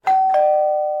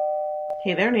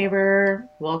Hey there, neighbor.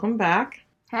 Welcome back.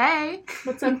 Hey.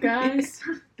 What's up, guys?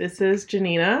 This is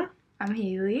Janina. I'm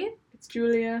Haley. It's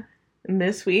Julia. And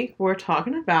this week we're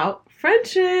talking about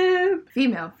friendship.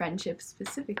 Female friendship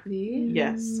specifically.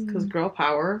 Yes, because girl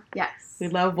power. Yes. We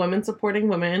love women supporting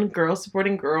women, girls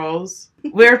supporting girls.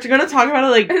 We're going to talk about it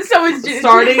like So it's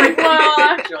starting well,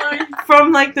 actually.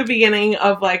 from like the beginning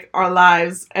of like our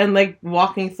lives and like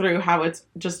walking through how it's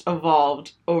just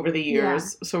evolved over the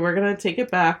years. Yeah. So we're going to take it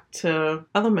back to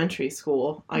elementary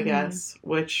school, I guess,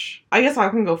 which I guess I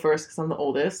can go first because I'm the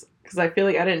oldest. Because I feel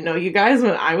like I didn't know you guys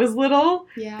when I was little.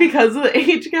 Yeah. Because of the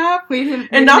age gap. We didn't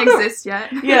exist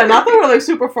yet. Yeah, not that we're like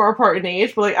super far apart in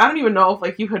age, but like I don't even know if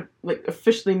like you had like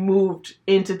officially moved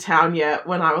into town yet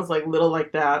when I was like little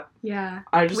like that. Yeah.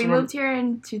 We moved here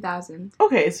in 2000.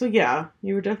 Okay, so yeah,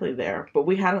 you were definitely there. But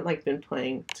we hadn't like been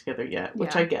playing together yet,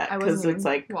 which I get. Because it's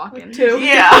like walking. 2.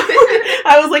 Yeah.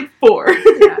 I was like 4.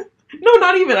 Yeah. No,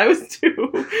 not even. I was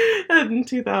 2 in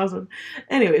 2000.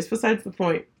 Anyways, besides the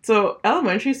point. So,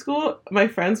 elementary school, my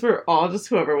friends were all just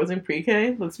whoever was in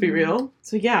pre-K. Let's be real.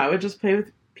 So, yeah, I would just play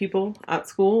with people at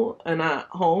school. And at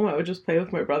home, I would just play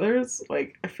with my brothers.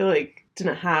 Like, I feel like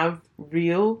didn't have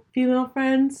real female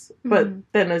friends. But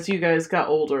then as you guys got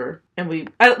older, and we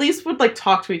at least would, like,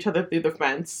 talk to each other through the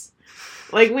fence.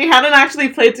 Like, we hadn't actually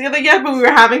played together yet, but we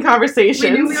were having conversations.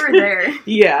 We knew we were there.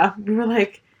 Yeah. We were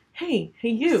like, hey,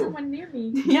 you. There's someone near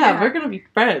me. Yeah, we're gonna be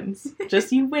friends.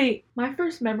 Just you wait. My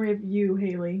first memory of you,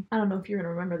 Haley, I don't know if you're gonna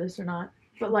remember this or not,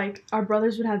 but like our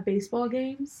brothers would have baseball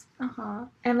games. Uh-huh.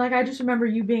 And like I just remember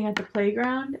you being at the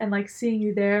playground and like seeing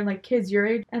you there and like kids your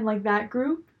age and like that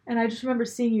group. And I just remember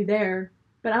seeing you there.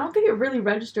 But I don't think it really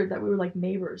registered that we were like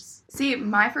neighbors. See,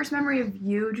 my first memory of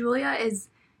you, Julia, is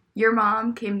your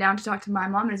mom came down to talk to my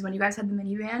mom, and is when you guys had the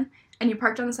minivan. And you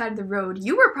parked on the side of the road.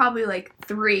 You were probably, like,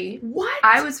 3. What?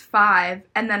 I was 5.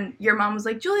 And then your mom was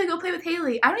like, Julia, go play with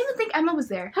Haley. I don't even think Emma was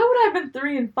there. How would I have been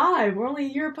 3 and 5? We're only a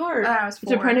year apart. I was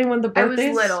 4. Depending on the birthdays. I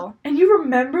was little. And you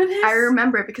remember this? I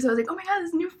remember it because I was like, oh my god,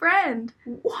 this new friend.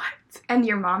 What? And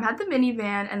your mom had the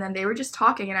minivan, and then they were just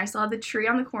talking, and I saw the tree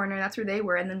on the corner, that's where they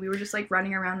were, and then we were just, like,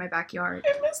 running around my backyard.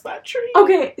 I miss that tree.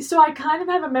 Okay, so I kind of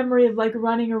have a memory of, like,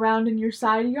 running around in your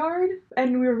side yard,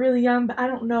 and we were really young, but I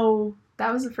don't know.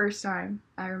 That was the first time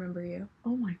I remember you.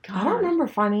 Oh my god. I don't remember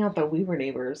finding out that we were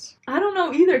neighbors. I don't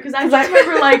know either, because I just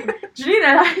remember, like,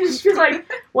 Janina, I just feel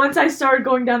like once I started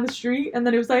going down the street, and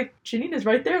then it was like, Janina's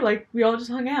right there, like, we all just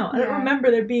hung out. I don't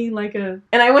remember there being, like, a...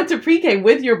 And I went to pre-K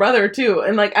with your brother, too,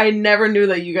 and, like, I never knew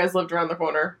that you guys lived around the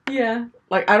corner. Yeah.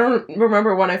 Like, I don't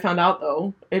remember when I found out,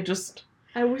 though. It just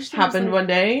I wish happened was, like, one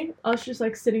day. us just,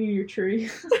 like, sitting in your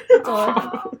tree. Oh my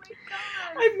god.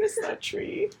 I miss that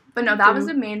tree. But no, that was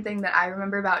the main thing that I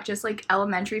remember about just, like,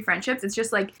 elementary friendships. It's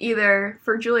just, like, either,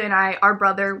 for Julia and I, our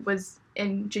brother was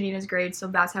in Janina's grade, so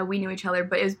that's how we knew each other.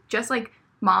 But it was just, like,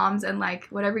 moms and, like,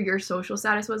 whatever your social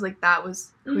status was, like, that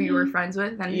was who you were friends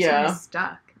with. And it just kind of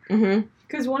stuck. Mm-hmm.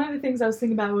 Because one of the things I was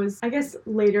thinking about was, I guess,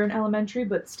 later in elementary,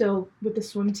 but still with the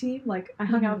swim team. Like, I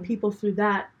hung out with people through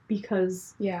that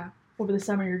because... Yeah. Over the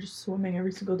summer, you're just swimming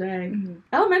every single day. Mm-hmm.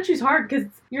 Elementary's hard because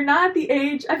you're not at the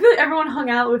age... I feel like everyone hung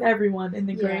out with everyone in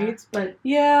the grades, but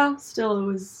yeah, still it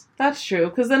was... That's true,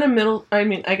 because then in middle... I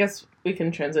mean, I guess we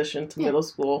can transition to middle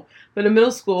school. But in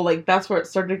middle school, like, that's where it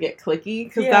started to get cliquey,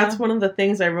 because that's one of the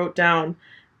things I wrote down,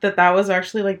 that was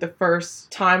actually, like, the first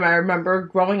time I remember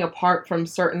growing apart from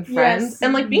certain friends,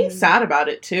 and, like, being sad about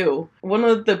it, too. One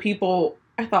of the people...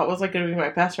 I thought was, like, going to be my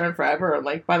best friend forever. And,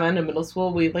 like, by the end of middle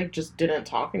school, we, like, just didn't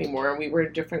talk anymore. And we were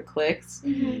in different cliques.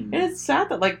 Mm-hmm. And it's sad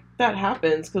that, like, that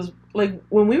happens. Because, like,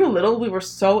 when we were little, we were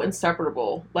so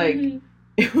inseparable. Like,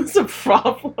 it was a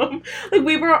problem. Like,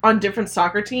 we were on different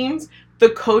soccer teams. The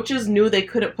coaches knew they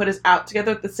couldn't put us out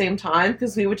together at the same time.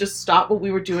 Because we would just stop what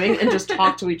we were doing and just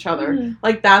talk to each other.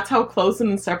 Like, that's how close and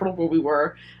inseparable we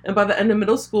were. And by the end of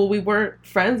middle school, we weren't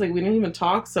friends. Like, we didn't even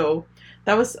talk. So...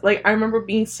 that was, like, I remember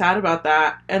being sad about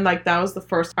that, and, like, that was the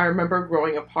first I remember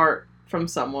growing apart from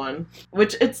someone,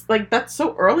 which it's, like, that's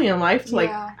so early in life to, like,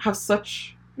 have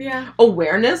such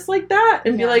awareness like that,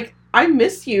 and be like, I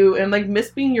miss you, and, like,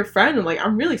 miss being your friend, and, like,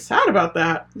 I'm really sad about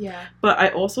that. Yeah. But I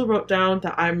also wrote down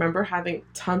that I remember having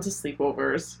tons of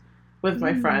sleepovers with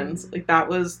my friends. Like, that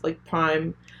was, like,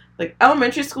 prime... Like,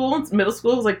 elementary school and middle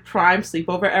school was, like, prime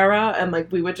sleepover era, and,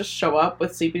 like, we would just show up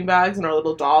with sleeping bags and our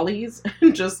little dollies,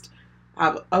 and just...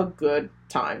 have a good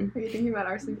time. Are you thinking about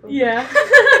our sleepover? Yeah.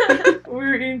 We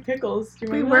were eating pickles. Do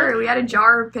you remember that? We had a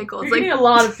jar of pickles. We were eating a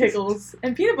lot of pickles.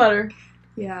 And peanut butter.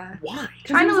 Yeah. Why?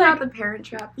 Trying to live out the Parent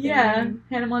Trap thing. Yeah.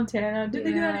 Hannah Montana. Did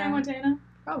they do that in Hannah Montana?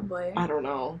 Probably. I don't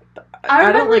know. I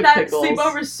remember don't like that pickles.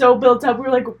 sleepover so built up. We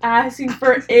were like asking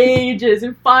for ages,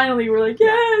 and finally we're like,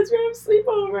 yes, we're having a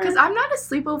sleepover. Because I'm not a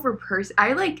sleepover person.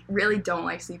 I like really don't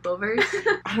like sleepovers.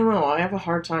 I don't know. I have a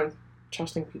hard time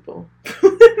trusting people.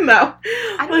 No.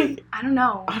 I don't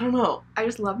know. I don't know. I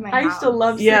just love my I house. used to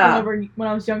love sleeping over when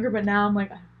I was younger, but now I'm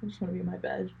like, I just want to be in my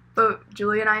bed. But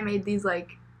Julie and I made these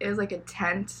like, it was like a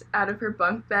tent out of her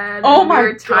bunk bed. Oh and my we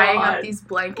were tying God. up these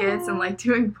blankets and like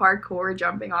doing parkour,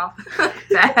 jumping off the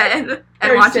bed, and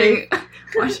Very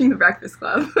watching The Breakfast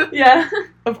Club. Yeah.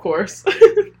 Of course.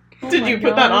 Oh Did my you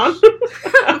put that on?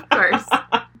 Of course.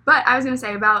 But I was going to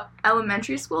say about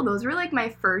elementary school, those were like my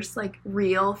first like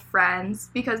real friends,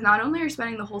 because not only are you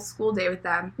spending the whole school day with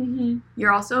them, Mm-hmm.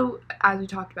 you're also, as we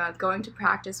talked about, going to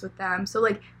practice with them. So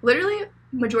like literally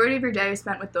majority of your day is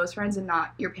spent with those friends and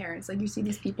not your parents. Like you see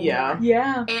these people Yeah. more.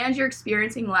 Yeah. And you're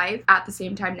experiencing life at the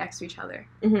same time next to each other.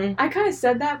 Mm-hmm. I kind of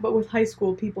said that, but with high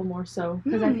school people more so.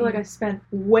 Because I feel like Mm. I spent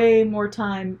way more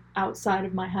time outside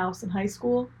of my house in high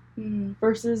school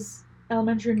versus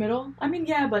elementary, middle. I mean,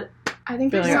 yeah, but I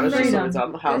think I feel there's like I was just freedom. always out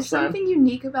of the there's house then. something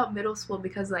unique about middle school,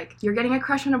 because like you're getting a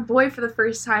crush on a boy for the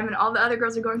first time and all the other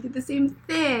girls are going through the same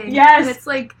thing. Yes. And it's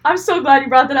like, I'm so glad you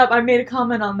brought that up. I made a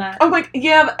comment on that. Oh my,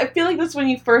 yeah, I feel like that's when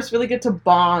you first really get to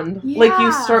bond. Like, you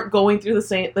Yeah. start going through the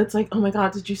same, that's like, oh my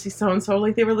god, did you see so-and-so?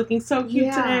 Like, they were looking so cute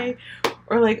Yeah. today.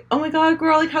 Or like, oh my god,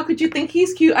 girl, like, how could you think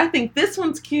he's cute? I think this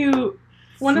one's cute.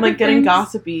 One of like, the getting things-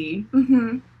 gossipy.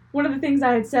 One of the things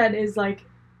I had said is like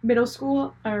middle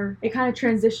school, or it kind of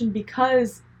transitioned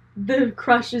because the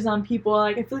crushes on people,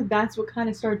 like I feel like that's what kind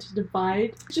of started to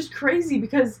divide. It's just crazy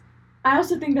because I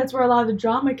also think that's where a lot of the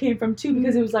drama came from too,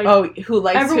 because it was like Oh, who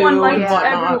likes everyone who liked and whatnot.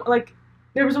 everyone, like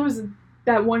there was always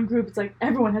that one group, it's like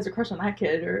everyone has a crush on that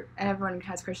kid, or and everyone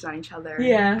has crushes on each other.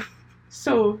 yeah,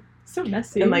 so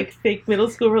messy. And like fake middle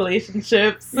school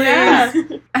relationships. Yeah.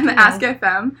 And the Ask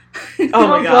FM. Oh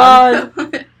my Oh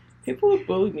god. People would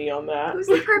bully me on that. Who's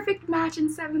the perfect match in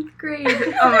 7th grade?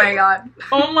 Oh my god.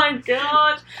 Oh my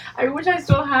gosh, I wish I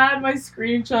still had my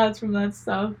screenshots from that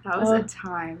stuff. That was a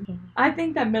time. I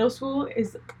think that middle school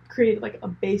is created like a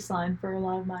baseline for a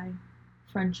lot of my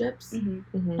friendships. Mhm.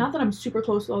 Not that I'm super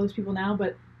close to all these people now,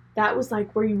 but that was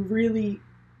like where you really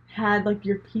had like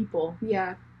your people.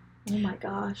 Yeah. Oh my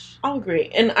gosh. I'll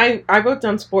agree. And I wrote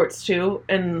down sports too,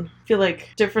 and feel like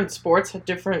different sports have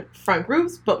different friend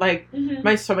groups, but like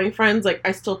my swimming friends, like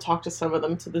I still talk to some of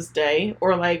them to this day,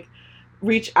 or like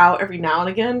reach out every now and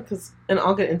again, and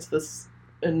I'll get into this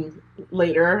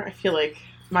later. I feel like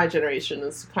my generation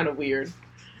is kind of weird.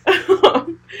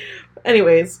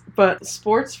 Anyways, but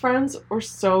sports friends were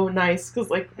so nice, because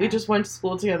like we just went to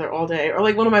school together all day. Or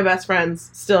like one of my best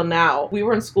friends still now, we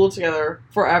were in school together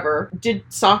forever, did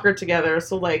soccer together,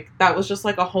 so like that was just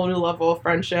like a whole new level of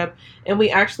friendship. And we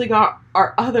actually got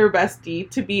our other bestie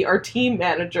to be our team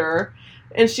manager,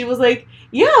 and she was like,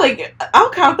 yeah, like I'll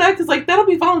count that, because like that'll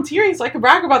be volunteering, so I can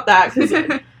brag about that,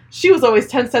 because she was always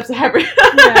 10 steps ahead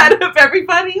of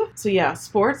everybody. So yeah,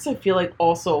 sports I feel like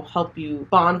also help you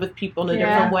bond with people in a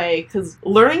different way, because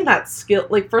learning that skill,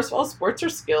 like first of all, sports are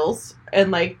skills, and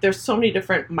like there's so many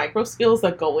different micro skills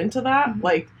that go into that.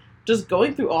 Like just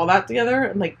going through all that together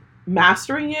and like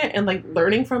mastering it and like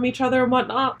learning from each other and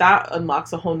whatnot, that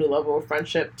unlocks a whole new level of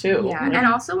friendship too. Yeah, and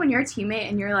also when you're a teammate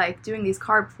and you're like doing these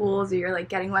carpools, or you're like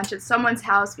getting lunch at someone's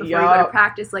house before you go to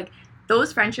practice, like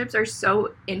those friendships are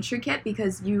so intricate,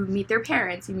 because you meet their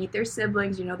parents, you meet their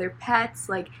siblings, you know their pets,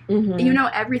 like you know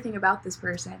everything about this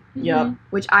person. Yep.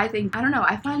 Which I think, I don't know,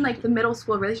 I find like the middle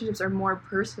school relationships are more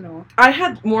personal. I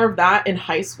had more of that in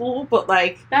high school, but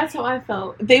like That's how I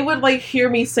felt. they would like hear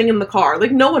me sing in the car.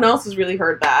 Like no one else has really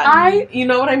heard that. You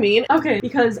know what I mean? Okay,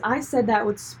 because I said that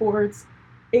with sports,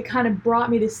 it kind of brought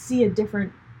me to see a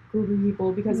different group of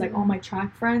people, because like all my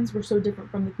track friends were so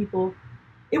different from the people.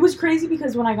 It was crazy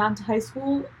because when I got into high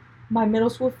school, my middle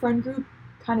school friend group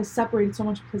kind of separated so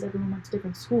much because everyone went to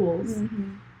different schools.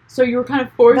 So you were kind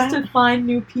of forced to find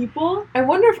new people. I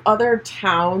wonder if other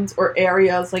towns or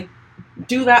areas like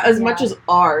do that as much as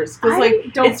ours, because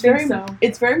like don't it's think very so.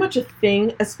 it's very much a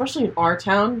thing, especially in our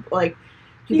town. Like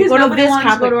Because go to nobody this wants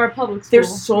Catholic, to go to our public school.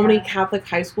 there's so many Catholic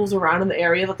high schools around in the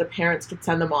area that the parents could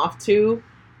send them off to.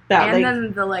 That And like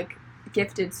then the like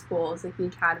gifted schools, like the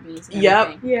academies and Yep.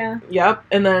 everything. Yep.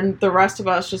 And then the rest of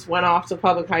us just went off to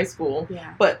public high school.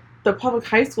 Yeah. But the public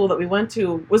high school that we went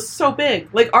to was so big.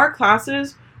 Like our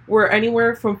classes were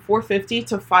anywhere from 450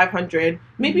 to 500,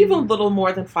 maybe even a little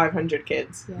more than 500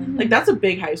 kids. Yeah. Like that's a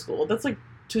big high school. That's like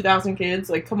 2,000 kids.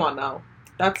 Like come on now.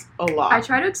 That's a lot. I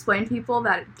try to explain to people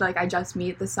that like I just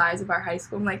meet the size of our high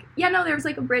school. I'm like, yeah, no, there was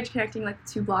like a bridge connecting like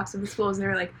 2 blocks of the schools, and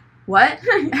they're like, what?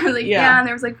 I was like, yeah, and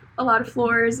there was, like, a lot of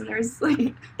floors, and there was,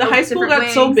 like, the high school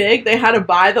got so big, they had to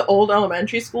buy the old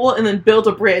elementary school and then build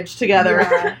a bridge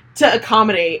together to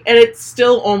accommodate, and it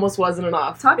still almost wasn't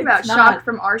enough. Talk about shock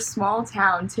from our small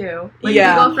town, too. Like, you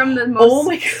go from the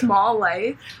most small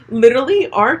life. Literally,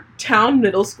 our town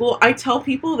middle school, I tell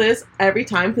people this every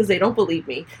time because they don't believe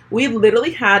me. We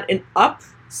literally had an up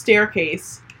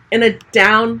staircase and a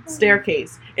down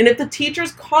staircase. And if the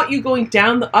teachers caught you going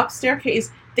down the up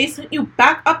staircase, they sent you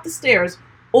back up the stairs,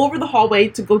 over the hallway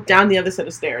to go down the other set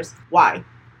of stairs. Why?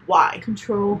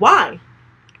 Control. Why?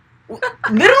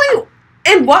 Literally,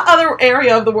 in what other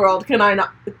area of the world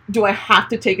do I have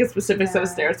to take a specific set of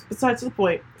stairs? Besides the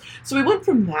point. So we went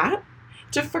from that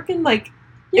to freaking, like,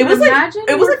 it was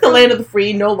like the land of the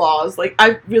free, no laws. Like,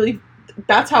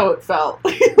 that's how it felt.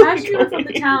 Imagine you were from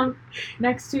the town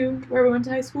next to where we went to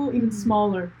high school, even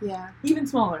smaller. Yeah. Even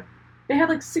smaller. They had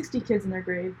like 60 kids in their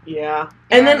grade. Yeah.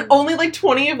 And then only like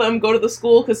 20 of them go to the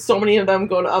school because so many of them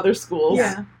go to other schools.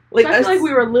 Yeah. Like, so I feel like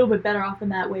we were a little bit better off in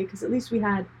that way because at least we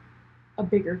had a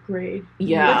bigger grade.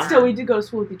 Yeah. But still, we did go to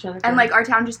school with each other. And, like, our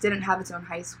town just didn't have its own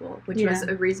high school, which was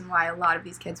a reason why a lot of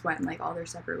these kids went in, like, all their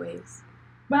separate ways.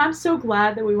 But I'm so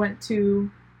glad that we went to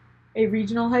a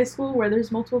regional high school where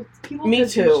there's multiple people. Me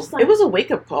too. It was a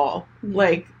wake-up call. Yeah.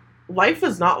 Like, life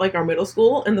is not like our middle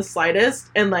school in the slightest.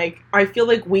 And, like, I feel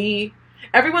like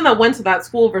everyone that went to that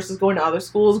school versus going to other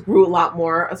schools grew a lot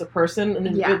more as a person, an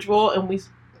individual, and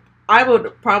I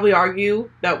would probably argue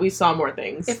that we saw more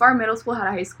things. If our middle school had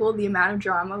a high school, the amount of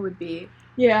drama would be...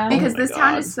 Yeah. Because this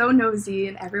town is so nosy,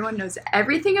 and everyone knows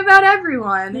everything about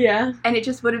everyone. Yeah. And it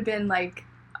just would have been, like,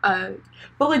 chaos.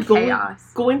 But, like,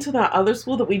 going to that other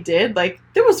school that we did, like,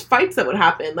 there was fights that would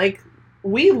happen. Like,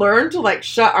 we learned to, like,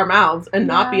 shut our mouths and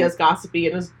not be as gossipy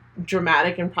and as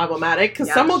dramatic and problematic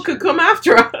because someone could come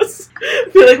after us. I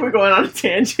feel like we're going on a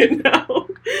tangent now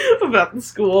about the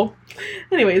school.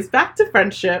 Anyways, back to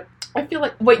friendship. I feel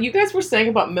like what you guys were saying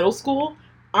about middle school,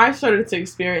 I started to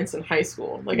experience in high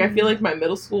school. Like, I feel like my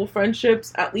middle school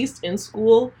friendships, at least in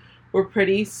school, were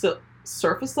pretty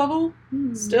surface level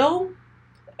still.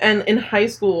 And in high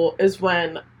school is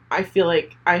when I feel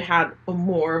like I had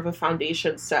more of a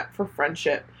foundation set for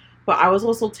friendship. But I was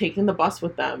also taking the bus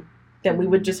with them. Then we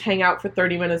would just hang out for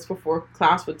 30 minutes before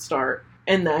class would start.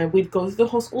 And then we'd go through the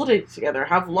whole school day together,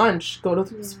 have lunch, go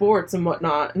to sports and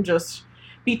whatnot, and just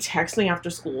be texting after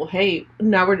school. Hey,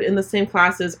 now we're in the same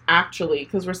classes, actually,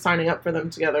 because we're signing up for them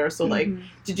together. So, like,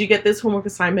 did you get this homework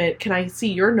assignment? Can I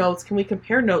see your notes? Can we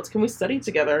compare notes? Can we study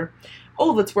together? Oh,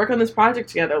 let's work on this project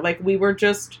together. Like, we were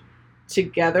just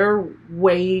together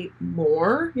way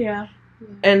more. Yeah.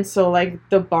 And so, like,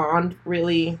 the bond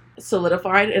really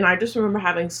solidified, and I just remember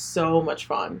having so much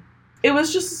fun. It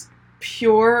was just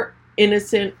pure,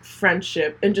 innocent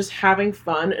friendship, and just having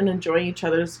fun and enjoying each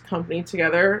other's company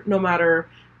together, no matter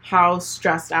how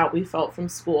stressed out we felt from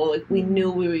school. Like, we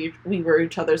knew we were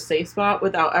each other's safe spot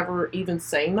without ever even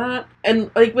saying that. And,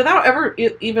 like, without ever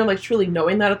even, like, truly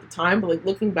knowing that at the time, but, like,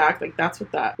 looking back, like, that's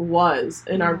what that was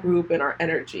in our group and our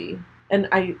energy. And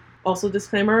I also,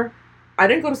 disclaimer, I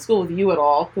didn't go to school with you at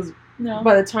all, because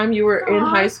by the time you were in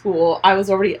high school, I was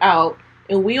already out,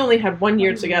 and we only had 1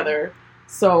 year together.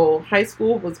 So high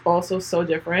school was also so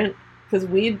different, because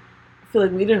I feel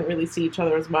like we didn't really see each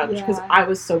other as much, because I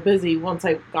was so busy once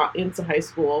I got into high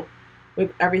school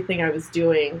with everything I was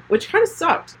doing, which kind of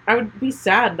sucked. I would be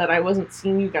sad that I wasn't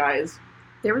seeing you guys.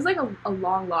 There was, like, a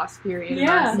long lost period.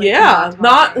 Yeah.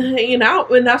 Not hanging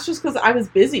out, and that's just because I was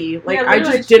busy. Like, I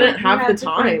just didn't have the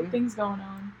time. Things going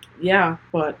on. Yeah,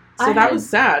 but that was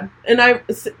sad. And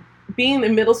being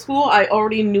in middle school, I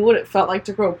already knew what it felt like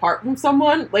to grow apart from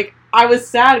someone. Like, I was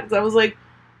sad because I was like,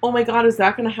 oh my god, is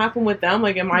that going to happen with them?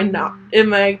 Like, am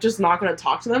I just not going to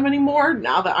talk to them anymore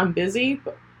now that I'm busy?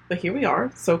 But here we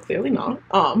are, so clearly not.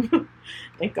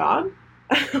 Thank God.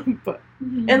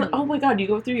 And oh my god, you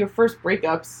go through your first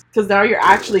breakups because now you're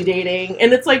actually dating,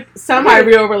 and it's like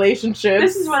semi-real relationships.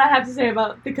 This is what I have to say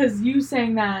about, because you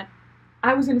saying that,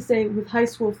 I was going to say with high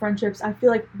school friendships, I feel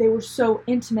like they were so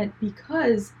intimate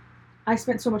because I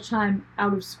spent so much time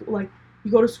out of school. Like,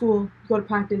 you go to school, you go to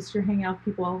practice, you're hanging out with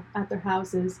people at their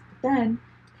houses. But then,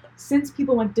 since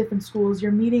people went to different schools,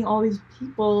 you're meeting all these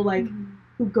people, like,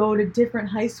 who go to different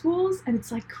high schools, and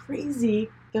it's, like, crazy.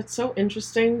 That's so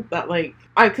interesting that, like,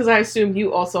 because I assume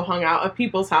you also hung out at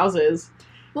people's houses.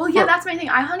 Well, yeah, that's my thing.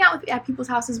 I hung out at people's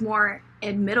houses more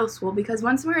in middle school because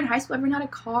once we were in high school, everyone had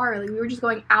a car. Like, we were just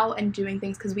going out and doing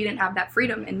things because we didn't have that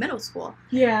freedom in middle school.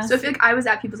 Yeah. So I feel like I was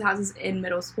at people's houses in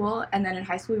middle school, and then in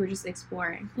high school, we were just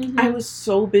exploring. I was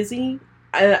so busy.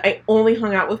 I only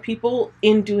hung out with people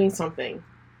in doing something.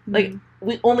 Like,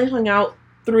 we only hung out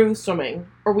through swimming,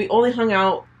 or we only hung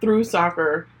out through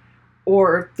soccer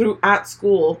or through at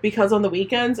school, because on the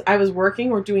weekends I was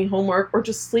working or doing homework or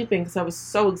just sleeping because I was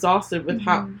so exhausted with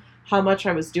how much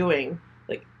I was doing.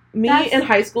 Like, in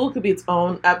high school could be its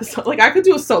own episode. Like, I could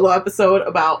do a solo episode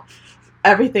about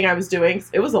everything I was doing.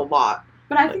 It was a lot.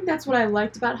 But I think that's what I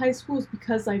liked about high school, is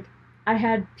because, like, I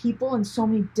had people in so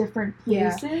many different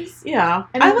places. Yeah.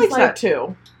 And I liked that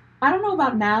too. I don't know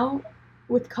about now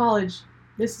with college.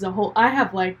 That's a whole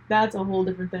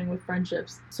different thing with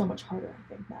friendships. So much harder, I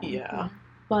think, now. Yeah.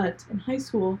 But in high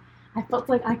school, I felt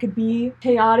like I could be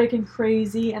chaotic and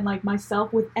crazy and, like,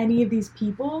 myself with any of these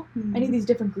people, any of these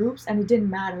different groups, and it didn't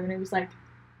matter. And it was like,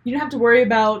 you didn't have to worry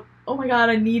about, oh my god,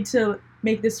 I need to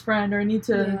make this friend, or I need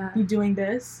to be doing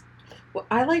this. What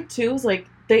I like too is, like,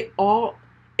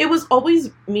 it was always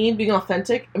me being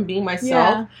authentic and being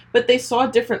myself, but they saw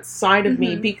a different side of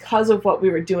me because of what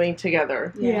we were doing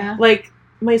together. Yeah. Like,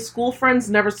 my school friends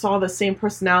never saw the same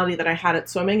personality that I had at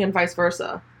swimming, and vice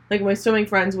versa. Like, my swimming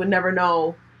friends would never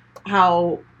know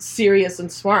how serious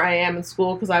and smart I am in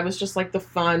school, because I was just, like, the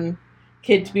fun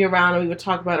kid to be around, and we would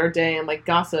talk about our day and, like,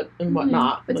 gossip and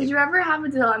whatnot. But did you ever have a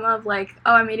dilemma of, like,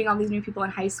 oh, I'm meeting all these new people in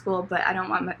high school, but I don't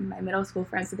want my middle school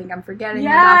friends to think I'm forgetting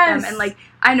about them? And, like,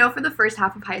 I know for the first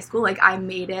half of high school, like, I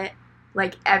made it,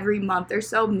 like, every month or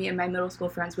so, me and my middle school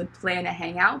friends would plan a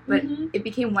hangout, but it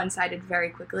became one-sided very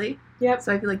quickly. Yep.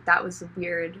 So I feel like that was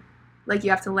weird. Like,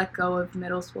 you have to let go of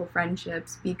middle school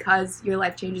friendships because your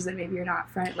life changes and maybe you're not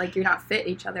you're not fit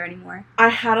each other anymore. I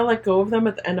had to let go of them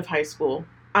at the end of high school.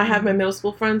 I have my middle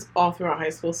school friends all throughout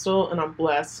high school still, and I'm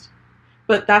blessed.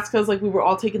 But that's because, like, we were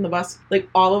all taking the bus. Like,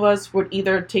 all of us would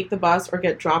either take the bus or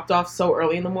get dropped off so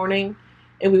early in the morning,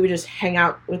 and we would just hang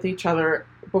out with each other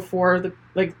before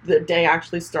the day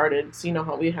actually started. So you know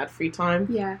how we had free time?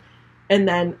 Yeah. And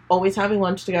then always having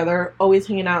lunch together, always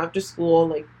hanging out after school.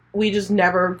 Like, we just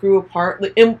never grew apart.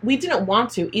 Like, and we didn't want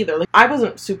to either. Like, I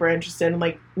wasn't super interested in,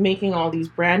 like, making all these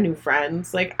brand new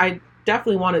friends. Like, I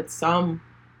definitely wanted some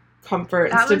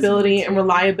comfort and stability and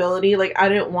reliability. Like, I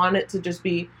didn't want it to just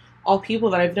be all people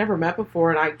that I've never met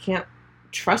before and I can't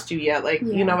trust you yet. Like,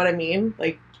 you know what I mean?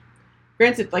 Like,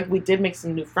 granted, like, we did make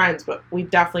some new friends, but we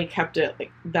definitely kept it,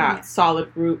 like, that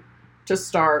solid group to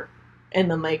start.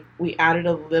 And then, like, we added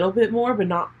a little bit more,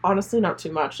 but honestly not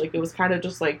too much. Like, it was kind of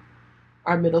just, like,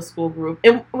 our middle school group.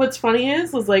 And what's funny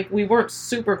was, like, we weren't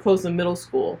super close in middle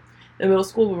school. In middle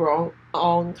school, we were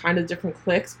all in kind of different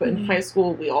cliques, but in high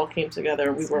school, we all came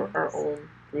together. We were our own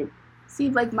group. See,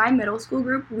 like, my middle school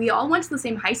group, we all went to the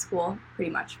same high school, pretty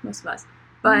much, most of us.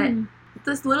 But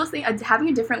this little thing, having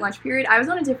a different lunch period, I was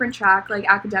on a different track, like,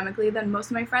 academically than most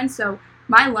of my friends, so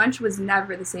my lunch was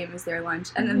never the same as their lunch.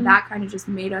 And then that kind of just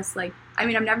made us, like, I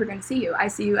mean, I'm never going to see you. I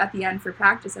see you at the end for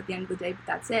practice at the end of the day, but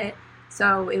that's it.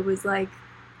 So it was, like,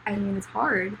 I mean, it's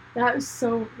hard. That was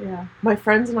so, My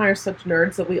friends and I are such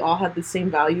nerds that we all had the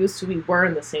same values, so we were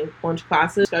in the same lunch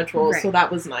classes, schedules, so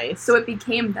that was nice. So it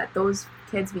became that those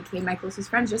kids became my closest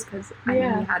friends just because, I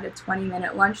mean, we had a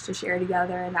 20-minute lunch to share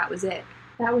together, and that was it.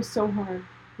 That was so hard.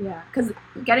 Yeah, because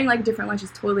getting, like, a different lunch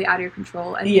is totally out of your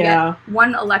control, and you get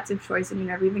one elective choice, and you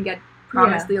never even get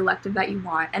promised the elective that you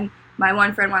want. And my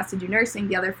one friend wants to do nursing,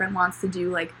 the other friend wants to do,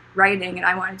 like, writing, and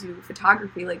I want to do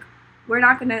photography. Like, we're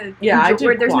not going to...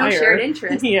 there's no shared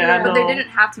interest. But there didn't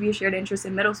have to be a shared interest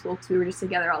in middle school because we were just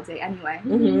together all day anyway.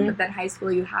 But then high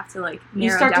school, you have to, like,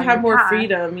 narrow you start down to have more path.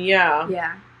 freedom,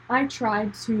 Yeah. I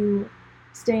tried to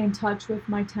stay in touch with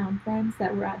my town friends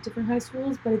that were at different high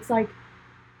schools, but it's like,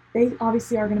 they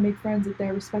obviously are going to make friends at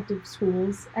their respective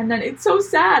schools. And then it's so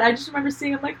sad. I just remember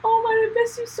seeing them like, oh my, I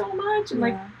miss you so much. And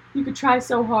like, you could try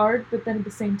so hard, but then at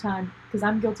the same time, because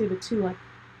I'm guilty of it too, like,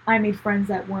 I made friends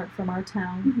that weren't from our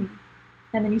town.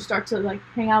 And then you start to, like,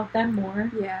 hang out with them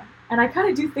more. Yeah. And I kind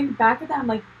of do think back at that. I'm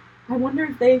like, I wonder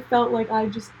if they felt like I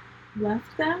just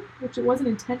left them, which it wasn't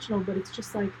intentional, but it's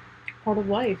just, like, part of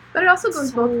life. But it also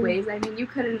goes both ways. I mean, you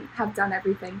couldn't have done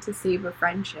everything to save a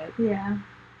friendship. Yeah,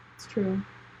 it's true.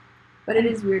 But it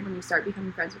is weird when you start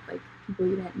becoming friends with, like, people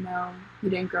you didn't know, you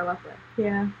didn't grow up with.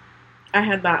 Yeah. I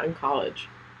had that in college.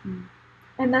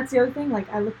 And that's the other thing, like,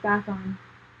 I look back on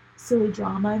silly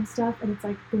drama and stuff, and it's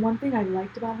like, the one thing I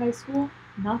liked about high school,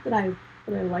 not that I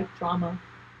liked drama,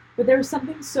 but there was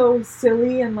something so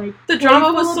silly and, like, the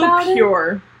drama was so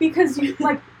pure. Because you,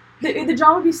 like, the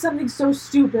drama would be something so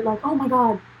stupid, like, oh my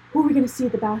god, who are we going to see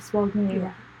at the basketball game?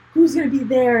 Yeah. Who's going to be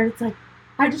there? And it's like,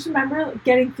 I just remember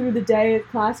getting through the day at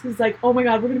class, because, like, oh my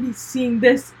god, we're going to be seeing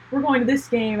this, we're going to this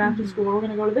game after school, we're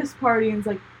going to go to this party, and it's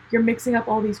like, you're mixing up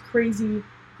all these crazy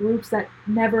groups that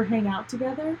never hang out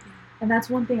together. And that's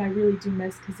one thing I really do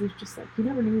miss because it's just like, you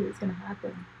never knew it was going to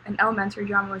happen. And elementary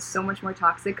drama was so much more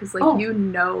toxic because, like,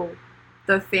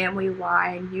 the family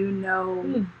line,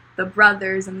 the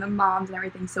brothers and the moms and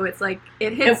everything. So it's like,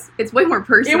 it's way more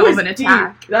personal of an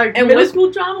attack. Like, and middle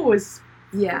school drama was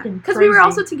because we were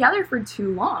also together for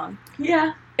too long.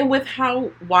 Yeah. And with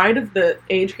how wide of the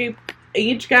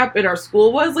age gap in our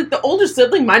school was, like, the older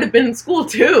sibling might have been in school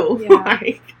too. Yeah.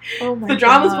 Like, the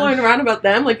drama's going around about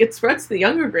them, like, it spreads to the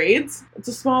younger grades. It's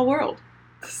a small world.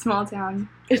 Small town.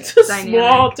 It's a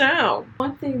small town.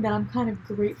 One thing that I'm kind of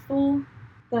grateful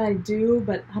that I do,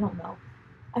 but I don't know.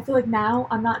 I feel like now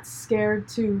I'm not scared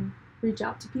to reach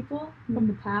out to people from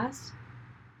the past.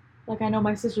 Like, I know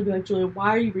my sister would be like, Julia, why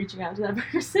are you reaching out to that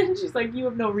person? She's like, you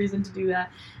have no reason to do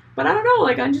that. But I don't know,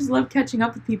 like, I just love catching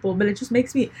up with people, but it just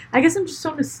makes me, I guess I'm just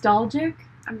so nostalgic.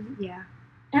 Yeah.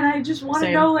 And I just want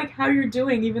to know, like, how you're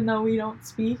doing, even though we don't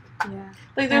speak. Yeah.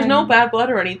 Like, there's no bad blood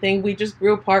or anything. We just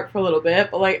grew apart for a little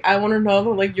bit, but, like, I want to know that,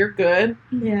 like, you're good.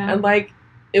 Yeah. And, like,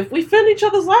 if we fit each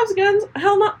other's lives again,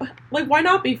 hell no, like, why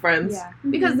not be friends? Yeah.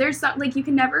 Because there's some, like, you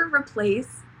can never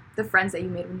replace the friends that you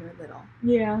made when you were little.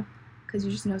 Yeah. Because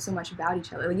you just know so much about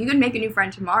each other. Like, you can make a new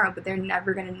friend tomorrow, but they're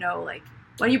never going to know, like,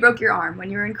 when you broke your arm, when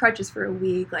you were in crutches for a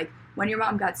week, like, when your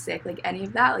mom got sick, like, any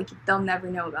of that, like, they'll never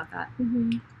know about that.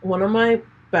 Mm-hmm. One of my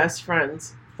best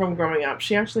friends from growing up,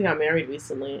 she actually got married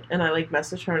recently, and I, like,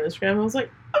 messaged her on Instagram, and I was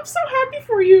like, I'm so happy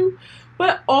for you.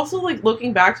 But also, like,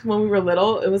 looking back to when we were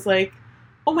little, it was like,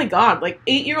 oh my god, like,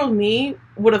 8-year-old me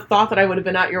would have thought that I would have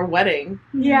been at your wedding.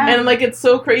 Yeah. And, like, it's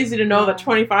so crazy to know that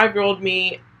 25-year-old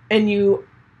me and you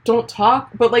don't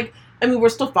talk, but, like, I mean, we're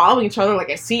still following each other.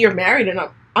 Like, I see you're married, and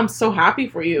I'm so happy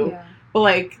for you. Yeah. But,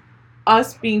 like,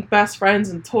 us being best friends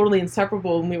and totally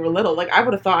inseparable when we were little, like, I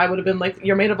would have thought I would have been, like,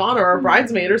 your maid of honor or a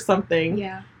bridesmaid or something.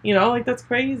 Yeah. You know, like, that's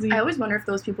crazy. I always wonder if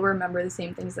those people remember the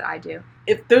same things that I do.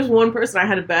 If there's one person I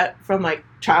had to bet from, like,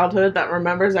 childhood that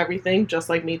remembers everything just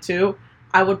like me too,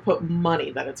 I would put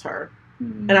money that it's her.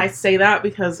 Mm-hmm. And I say that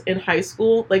because in high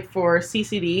school, like, for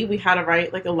CCD, we had to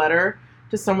write, like, a letter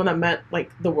to someone that meant, like,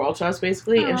 the world to us,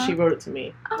 basically, and she wrote it to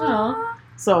me. Aww.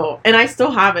 So, and I still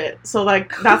have it. So,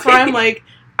 like, that's why I'm like,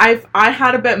 if I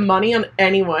had to bet money on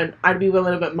anyone, I'd be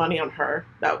willing to bet money on her.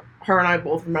 That her and I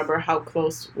both remember how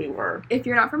close we were. If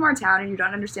you're not from our town and you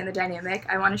don't understand the dynamic,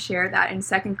 I want to share that in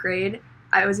 2nd grade,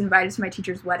 I was invited to my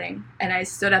teacher's wedding, and I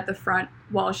stood at the front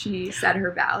while she said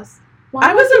her vows.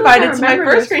 I was invited to my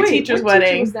first grade teacher's wedding.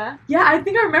 Teacher was that? Yeah, I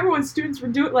think I remember when students were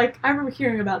doing, like, I remember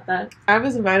hearing about that. I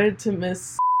was invited to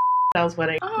Miss L's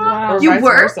wedding. Wow. Or You vice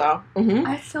were? versa.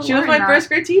 Mm-hmm. She was my first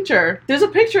grade teacher. There's a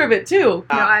picture of it, too.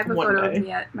 No, I have a photo of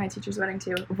me at my teacher's wedding,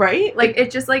 too. Right? Like, it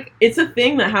just, like... It's a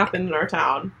thing that happened in our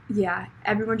town. Yeah.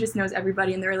 Everyone just knows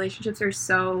everybody, and the relationships are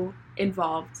so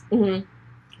involved. Mm-hmm.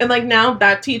 And, like, now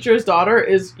that teacher's daughter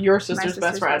is your sister's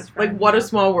best friend. Like, what a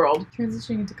small world.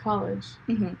 Transitioning into college.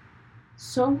 Mm-hmm.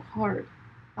 So hard,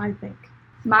 I think.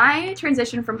 My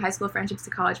transition from high school friendships to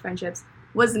college friendships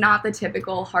was not the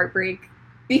typical heartbreak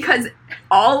because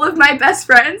all of my best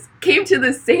friends came to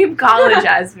the same college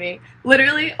as me.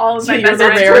 Literally, all of my best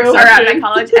friends are at my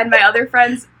college, and my other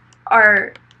friends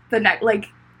are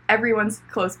everyone's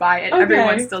close by, and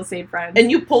everyone still stayed friends. And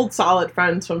you pulled solid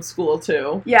friends from school,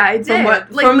 too. Yeah, I did.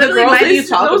 From the girls that you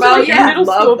talk about, you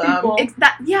love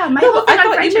them. My whole thing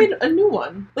on friendship... you made a new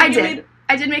one. Like,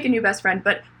 I did make a new best friend,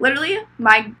 but literally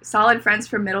my solid friends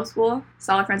from middle school,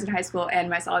 solid friends in high school, and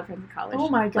my solid friends in college. Oh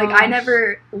my gosh. Like, I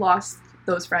never lost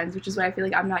those friends, which is why I feel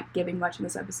like I'm not giving much in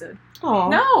this episode. Oh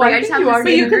no, like, I just have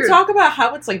but you can talk about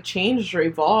how it's, like, changed or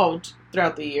evolved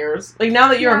throughout the years. Like, now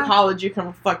that you're in college, you can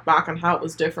reflect back on how it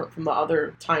was different from the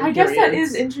other time periods. I guess that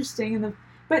is interesting,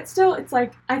 but still, it's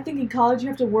like, I think in college you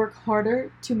have to work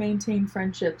harder to maintain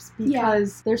friendships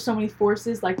because there's so many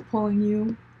forces, like, pulling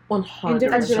you 100%.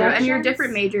 That's true. And you're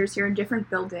different majors, you're in different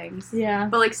buildings. Yeah.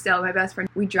 But, like, still, my best friend,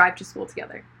 we'd drive to school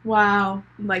together. Wow.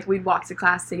 Like, we'd walk to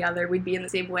class together, we'd be in the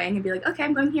same wing, and be like, okay,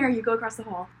 I'm going here, you go across the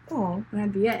hall. Oh. And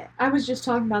that'd be it. I was just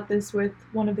talking about this with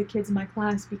one of the kids in my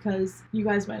class because you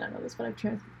guys might not know this, but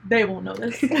they won't know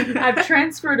this. I've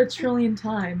transferred 1 trillion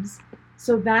times.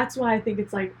 So that's why I think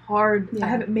it's, like, hard. Yeah. I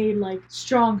haven't made, like,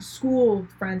 strong school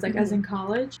friends, like, as in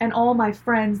college. And all my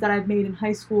friends that I've made in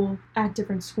high school at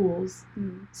different schools.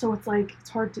 So it's, like, it's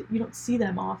hard to, you don't see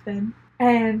them often.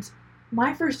 And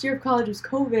my first year of college was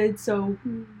COVID, so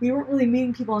we weren't really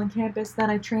meeting people on campus.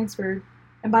 Then I transferred.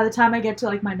 And by the time I get to,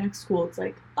 like, my next school, it's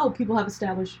like, oh, people have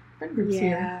established friend groups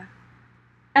here.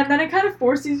 And then it kind of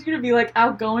forces you to be, like,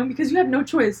 outgoing because you have no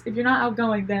choice. If you're not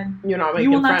outgoing, then you're not making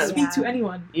you will not friends. speak to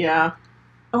anyone. Yeah.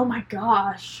 Oh my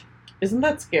gosh. Isn't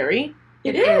that scary?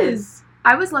 It is.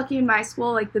 I was lucky in my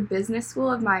school, like the business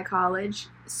school of my college,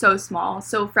 so small.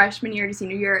 So freshman year to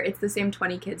senior year, it's the same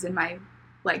 20 kids in my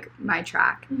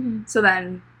track. Mm-hmm. So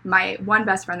then my one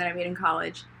best friend that I made in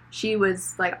college, she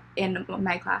was like in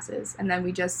my classes, and then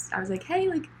I was like, hey,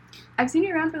 like I've seen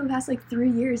you around for the past like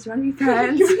 3 years. Do you want to be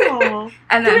friends?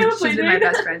 And then she's been my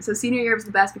best friend. So senior year was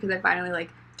the best because I finally like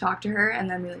talked to her, and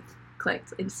then we like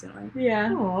clicked instantly. Yeah.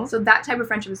 Aww. So that type of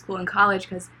friendship is cool in college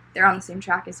because they're on the same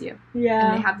track as you. Yeah.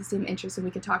 And they have the same interests, and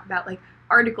we could talk about like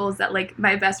articles that like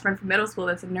my best friend from middle school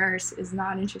that's a nurse is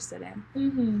not interested in.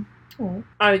 Mm-hmm. Oh.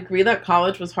 I agree that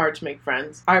college was hard to make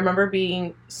friends. I remember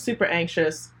being super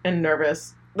anxious and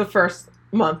nervous the first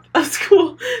month of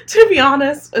school. To be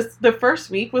honest, the first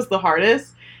week was the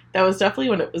hardest. That was definitely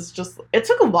when it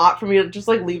took a lot for me to just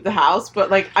like leave the house,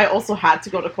 but like I also had to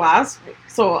go to class,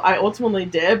 so I ultimately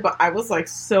did, but I was like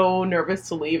so nervous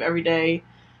to leave every day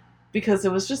because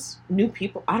it was just new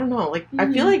people. I don't know, like I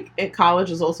feel like at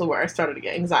college is also where I started to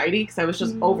get anxiety because I was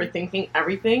just overthinking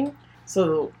everything,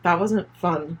 so that wasn't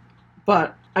fun.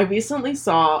 But I recently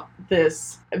saw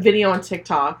this video on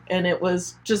TikTok, and it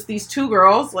was just these two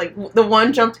girls, like the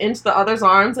one jumped into the other's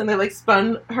arms and they like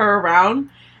spun her around.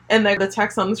 And the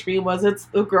text on the screen was, it's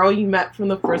the girl you met from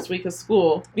the first week of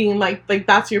school, being like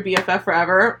that's your BFF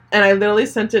forever. And I literally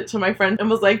sent it to my friend and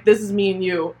was like, this is me and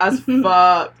you as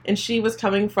fuck. And she was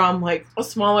coming from like a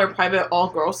smaller private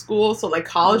all-girls school, so like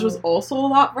college was also a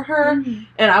lot for her. Mm-hmm.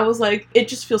 And I was like, it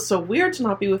just feels so weird to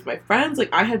not be with my friends.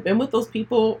 Like I had been with those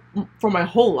people for my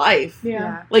whole life.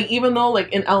 Yeah. Like even though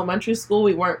like in elementary school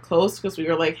we weren't close because we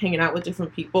were like hanging out with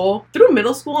different people, through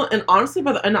middle school and honestly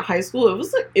by the end of high school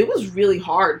it was really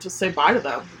hard to say bye to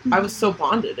them. I was so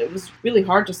bonded. It was really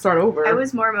hard to start over. I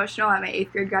was more emotional at my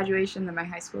 8th grade graduation than my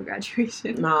high school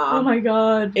graduation. Nah. Oh my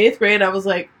god. 8th grade, I was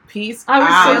like, peace. I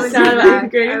was so sad about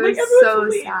 8th grade. I was so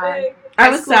sad. I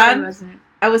was sad.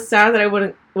 I was sad that I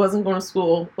wasn't going to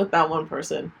school with that one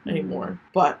person anymore.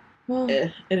 But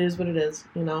it is what it is,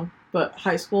 you know? But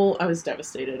high school, I was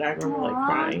devastated. I remember like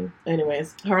crying.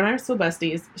 Anyways, her and I are still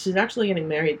besties. She's actually getting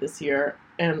married this year,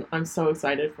 and I'm so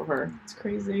excited for her. It's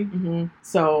crazy. Mm-hmm.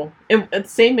 So,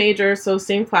 it's same major, so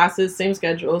same classes, same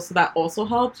schedule, so that also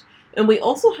helped. And we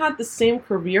also had the same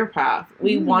career path.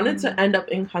 We wanted to end up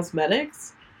in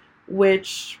cosmetics,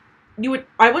 which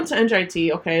I went to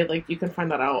NJIT, okay? Like, you can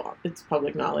find that out. It's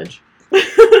public knowledge.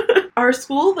 Our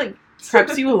school, like,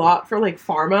 preps you a lot for like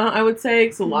pharma, I would say,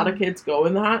 because a lot of kids go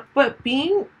in that. But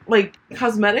being like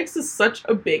cosmetics is such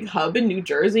a big hub in New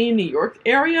Jersey and New York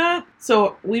area,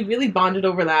 so we really bonded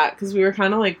over that because we were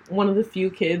kind of like one of the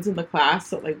few kids in the class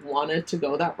that like wanted to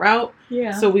go that route.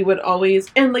 Yeah. So we would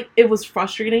always, and like it was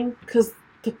frustrating because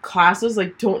the classes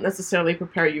like don't necessarily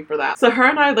prepare you for that. So her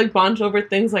and I like bonded over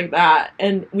things like that,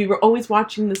 and we were always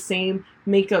watching the same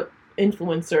makeup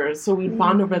influencers, so we'd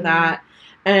bond over that.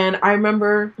 And I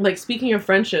remember, like, speaking of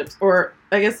friendships, or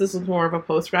I guess this was more of a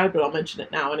post-grad, but I'll mention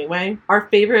it now anyway.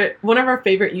 One of our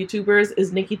favorite YouTubers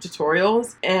is Nikki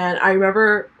Tutorials. And I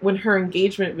remember when her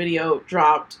engagement video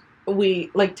dropped, we,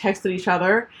 like, texted each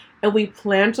other. And we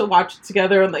planned to watch it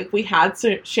together, and like we had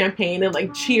champagne and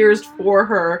like cheersed for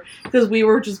her because we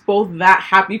were just both that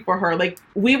happy for her. Like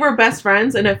we were best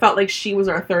friends, and it felt like she was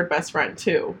our third best friend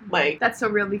too. Like that's so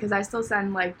real because I still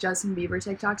send like Justin Bieber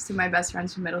TikToks to my best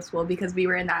friends from middle school because we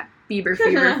were in that Bieber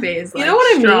fever phase. Like, you know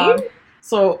what I mean?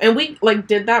 So, and we, like,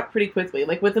 did that pretty quickly.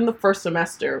 Like, within the first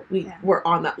semester, we were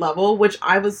on that level, which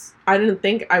I didn't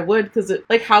think I would, because,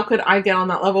 like, how could I get on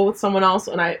that level with someone else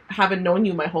when I haven't known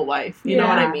you my whole life? You know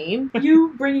what I mean?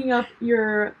 You bringing up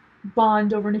your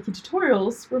bond over Nikki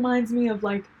Tutorials reminds me of,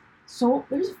 like,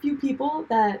 there's a few people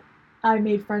that I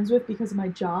made friends with because of my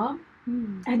job.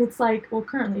 And it's like, well,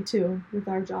 currently, too, with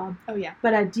our job. Oh, yeah.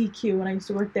 But at DQ, when I used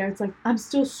to work there, it's like, I'm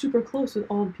still super close with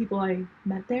all the people I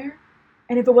met there.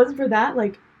 And if it wasn't for that,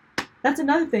 like, that's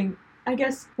another thing. I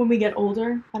guess when we get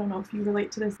older, I don't know if you relate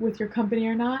to this with your company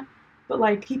or not, but,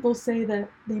 like, people say that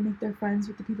they make their friends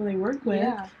with the people they work with.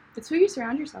 Yeah. It's who you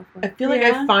surround yourself with. I feel like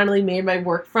I finally made my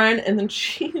work friend, and then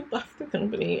she left the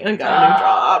company and got a new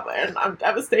job, and I'm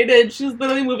devastated. She's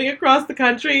literally moving across the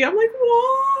country. I'm like,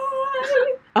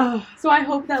 what? So I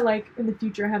hope that, like, in the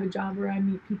future I have a job where I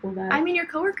meet people that... I mean, your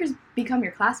coworkers become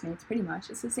your classmates, pretty much.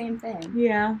 It's the same thing.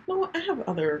 Yeah. Well, I have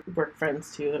other work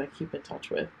friends, too, that I keep in touch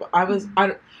with. But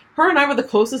her and I were the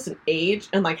closest in age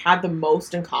and, like, had the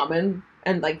most in common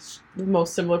and, like, the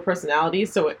most similar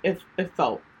personalities, so it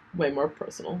felt way more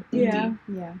personal. Yeah.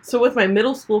 Yeah. So with my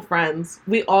middle school friends,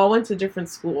 we all went to different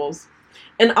schools.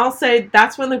 And I'll say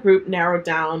that's when the group narrowed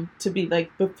down to be,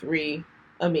 like, the three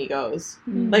amigos.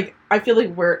 Like, I feel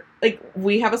like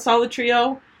we have a solid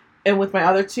trio, and with my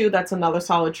other two, that's another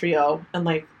solid trio. And,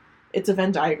 like, it's a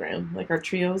Venn diagram. Like, our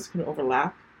trios can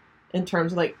overlap in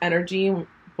terms of, like, energy,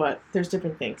 but there's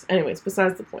different things. Anyways,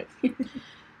 besides the point.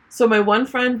 So my one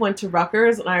friend went to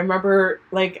Rutgers, and I remember,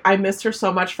 like, I missed her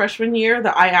so much freshman year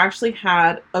that I actually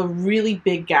had a really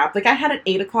big gap. Like, I had an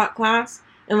 8 o'clock class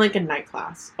and, like, a night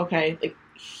class, okay? Like,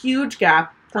 huge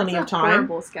gap, plenty of time. That's a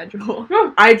horrible schedule.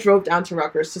 I drove down to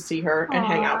Rutgers to see her and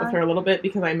hang out with Aw. her a little bit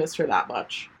because I missed her that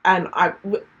much. And I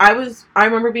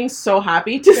remember being so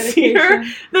happy to see her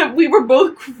that we were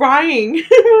both crying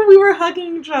when we were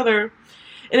hugging each other.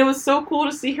 And it was so cool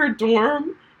to see her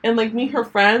dorm and, like, meet her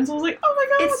friends. I was like, oh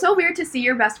my god. It's so weird to see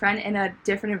your best friend in a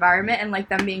different environment and, like,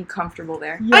 them being comfortable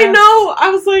there. Yes. I know.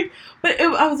 I was like,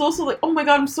 I was also like, oh my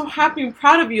god, I'm so happy and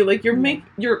proud of you. Like,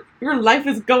 your life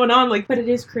is going on. Like, But it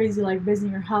is crazy, like,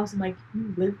 visiting your house and, like,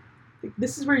 you live, like,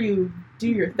 this is where you do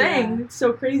your thing. Yeah. It's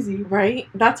so crazy. right?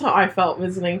 That's how I felt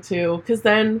visiting too. Because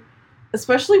then,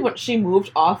 especially when she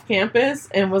moved off campus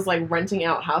and was, like, renting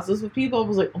out houses with people, I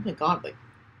was like, oh my god, like,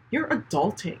 you're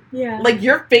adulting. Yeah. Like,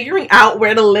 you're figuring out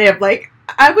where to live. Like,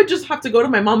 I would just have to go to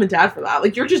my mom and dad for that.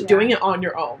 Like, you're just doing it on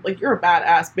your own. Like, you're a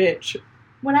badass bitch.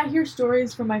 When I hear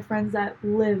stories from my friends that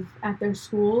live at their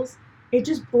schools, it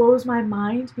just blows my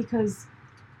mind because...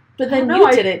 But then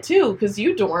I did it too, because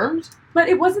you dormed. But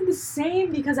it wasn't the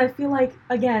same because I feel like,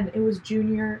 again, it was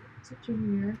junior... Is it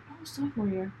junior year? No, sophomore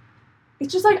year.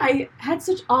 It's just like I had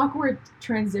such awkward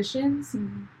transitions.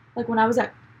 Mm-hmm. Like, when I was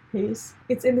at Pace,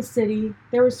 it's in the city.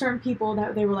 There were certain people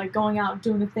that they were, like, going out,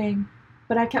 doing the thing.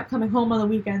 But I kept coming home on the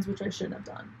weekends, which I shouldn't have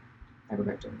done. I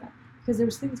regret doing that. Because there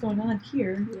was things going on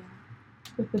here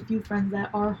with the few friends that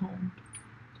are home.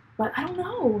 But I don't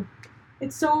know.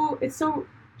 It's so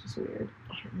just weird.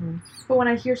 But when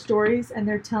I hear stories and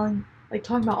they're talking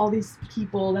about all these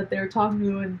people that they're talking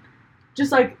to and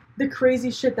just, like, the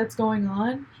crazy shit that's going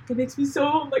on, it makes me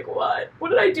so, like, what? What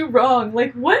did I do wrong?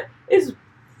 Like, what is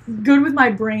good with my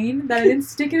brain that I didn't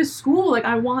stick in a school? Like,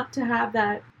 I want to have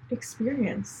that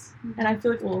experience. And I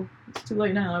feel like, well, it's too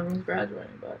late now. Everyone's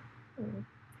graduating, but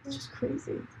it's just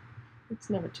crazy. It's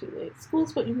never too late.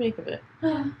 School's what you make of it.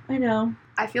 I know.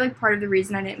 I feel like part of the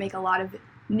reason I didn't make a lot of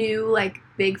new, like,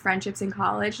 big friendships in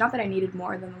college, not that I needed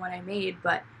more than the one I made,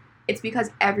 but it's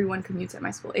because everyone commutes at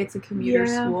my school. It's a commuter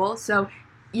school, so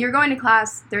you're going to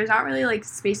class, there's not really, like,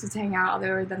 spaces to hang out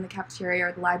other than the cafeteria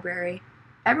or the library.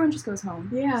 Everyone just goes home.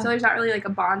 Yeah. So there's not really, like, a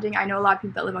bonding. I know a lot of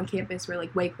people that live on campus were,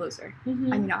 like, way closer.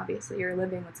 Mm-hmm. I mean, obviously, you're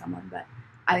living with someone, but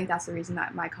I think that's the reason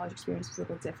that my college experience was a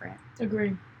little different.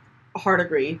 Agree. Hard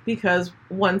agree, because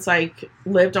once I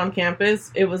lived on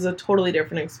campus, it was a totally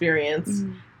different experience.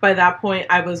 Mm-hmm. By that point,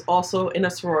 I was also in a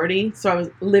sorority, so I was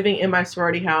living in my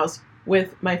sorority house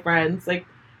with my friends. Like,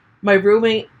 my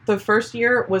roommate, the first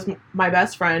year, was my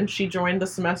best friend. She joined the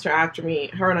semester after me.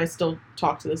 Her and I still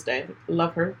talk to this day.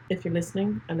 Love her. If you're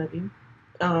listening, I love you.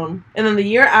 And then the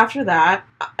year after that,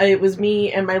 it was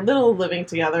me and my little living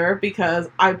together because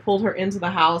I pulled her into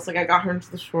the house. Like, I got her into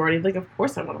the sorority. Like, of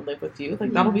course I want to live with you.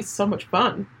 Like, that'll be so much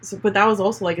fun. So, but that was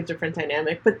also, like, a different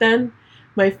dynamic. But then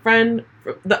my friend,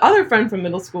 the other friend from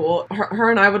middle school, her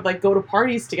and I would, like, go to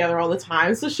parties together all the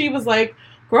time. So she was like,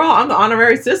 girl, I'm the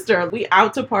honorary sister. We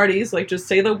out to parties, like, just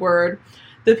say the word.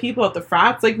 The people at the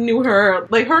frats, like, knew her.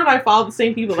 Like, her and I followed the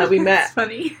same people that we met. That's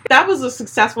funny. That was a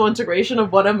successful integration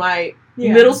of one of my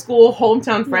middle school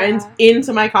hometown friends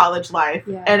into my college life.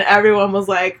 Yeah. And everyone was,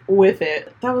 like, with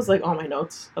it. That was, like, all my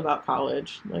notes about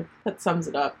college. Like, that sums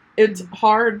it up. It's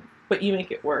hard, but you make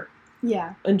it work.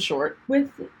 Yeah. In short. With,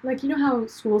 like, you know how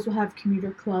schools will have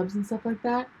commuter clubs and stuff like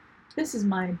that? This is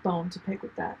my bone to pick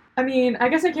with that. I mean, I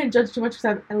guess I can't judge too much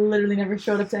because I literally never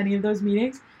showed up to any of those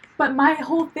meetings. But my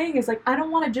whole thing is, like, I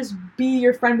don't want to just be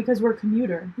your friend because we're a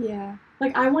commuter. Yeah.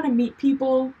 Like, I want to meet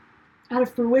people out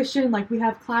of fruition. Like, we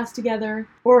have class together.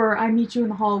 Or I meet you in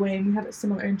the hallway and we have a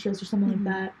similar interest or something like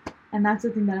that. And that's the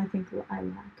thing that I think I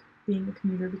lack, being a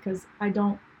commuter, because I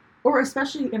don't... Or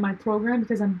especially in my program,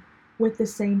 because I'm with the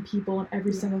same people in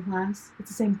every single class. It's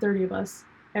the same 30 of us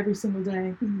every single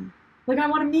day. Mm-hmm. Like, I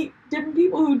want to meet different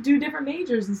people who do different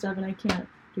majors and stuff, and I can't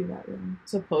do that really.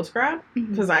 So post-grad?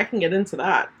 Because I can get into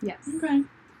that. Yes. Okay.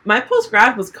 My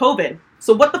post-grad was COVID.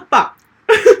 So what the fuck?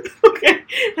 Okay.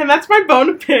 And that's my bone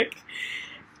to pick.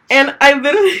 And I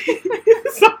literally...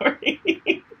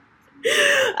 Sorry.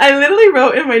 I literally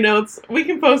wrote in my notes, we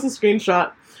can post a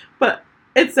screenshot, but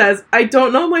it says, I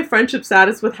don't know my friendship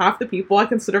status with half the people I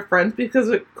consider friends because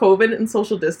of COVID and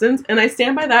social distance. And I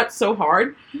stand by that so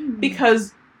hard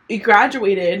because we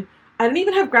graduated. I didn't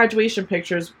even have graduation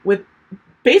pictures with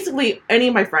basically any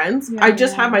of my friends. I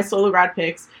just had my solo grad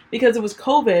pics because it was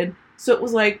COVID. So it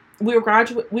was like we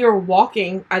were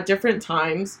walking at different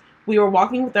times. We were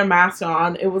walking with our masks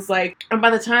on. It was like, and by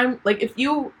the time, like, if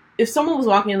you if someone was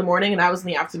walking in the morning and I was in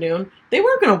the afternoon, they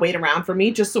weren't going to wait around for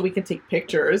me just so we could take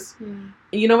pictures.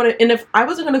 You know what? And if I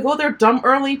wasn't going to go there dumb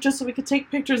early just so we could take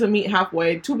pictures and meet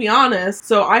halfway, to be honest.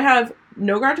 So I have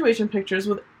no graduation pictures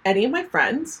with any of my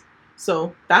friends.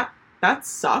 So that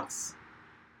sucks.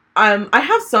 I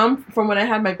have some from when I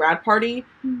had my grad party,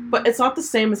 but it's not the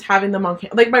same as having them on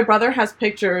camera. Like, my brother has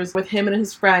pictures with him and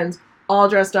his friends all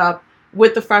dressed up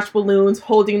with the fresh balloons,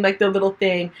 holding, like, their little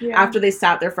thing after they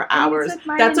sat there for hours.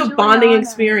 Like, that's a bonding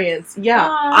experience. Yeah.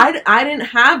 I didn't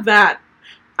have that.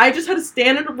 I just had to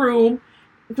stand in a room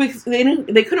because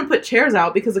they couldn't put chairs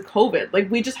out because of COVID.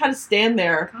 Like, we just had to stand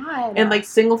there and, like,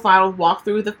 single file walk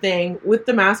through the thing with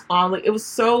the mask on. Like, it was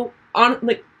so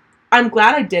like, I'm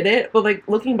glad I did it, but, like,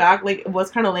 looking back, like, it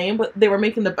was kind of lame, but they were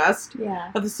making the best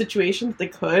of the situation that they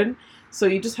could. So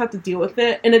you just have to deal with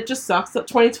it. And it just sucks that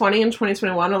 2020 and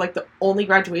 2021 are, like, the only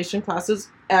graduation classes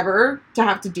ever to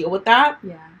have to deal with that.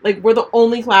 Yeah. Like, we're the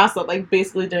only class that, like,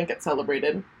 basically didn't get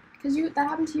celebrated. Because that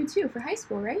happened to you, too, for high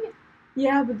school, right?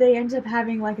 Yeah, but they ended up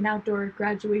having, like, an outdoor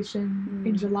graduation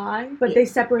in July. But they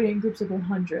separated in groups of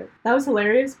 100. That was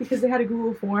hilarious because they had a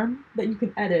Google form that you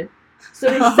can edit. So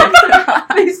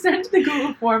they sent the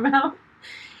Google form out.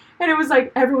 And it was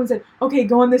like, everyone said, okay,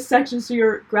 go in this section so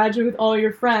you're graduating with all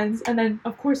your friends. And then,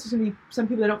 of course, there's going to be some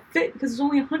people that don't fit because there's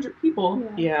only 100 people.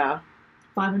 Yeah.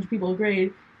 500 people a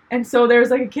grade. And so there was,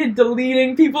 like, a kid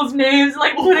deleting people's names,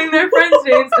 like, putting their friends'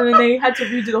 names. And then they had to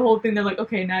redo the whole thing. They're like,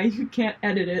 okay, now you can't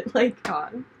edit it. Like,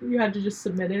 God, you had to just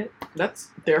submit it.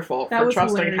 That's their fault for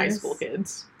trusting high school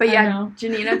kids. But yeah,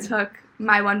 Janina took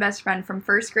my one best friend from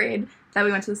first grade that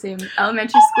we went to the same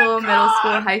elementary school, middle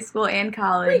school, high school, and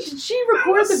college. Wait, did she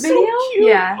record the video? So cute.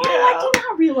 Yeah. Oh, I did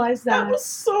not realize that. That was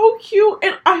so cute.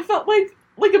 And I felt like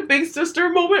a big sister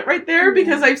moment right there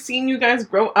because I've seen you guys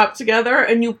grow up together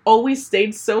and you've always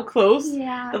stayed so close.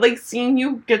 Yeah. That, like, seeing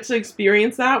you get to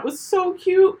experience that was so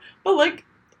cute. But, like,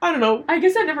 I don't know. I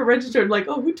guess I never registered, like,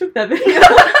 oh, who took that video?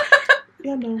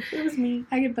 Yeah, no, it was me.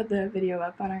 I could put the video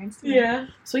up on our Instagram. Yeah.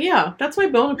 So, yeah, that's my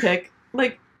bone to pick.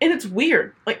 Like, and it's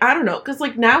weird. Like, I don't know. Because,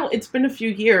 like, now it's been a few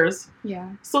years. Yeah.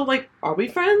 So, like, are we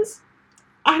friends?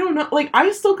 I don't know. Like,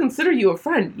 I still consider you a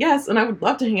friend. Yes, and I would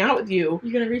love to hang out with you.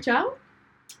 You gonna reach out?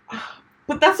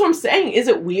 But that's what I'm saying. Is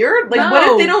it weird? Like, what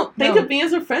if they don't think of me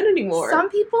as a friend anymore? Some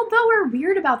people, though, are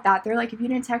weird about that. They're like, if you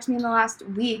didn't text me in the last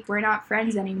week, we're not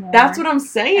friends anymore. That's what I'm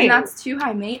saying. And that's too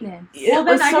high maintenance. Well,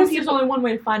 then I guess there's only one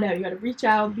way to find out. You gotta reach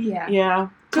out. Yeah.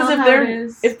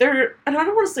 Because if they're, and I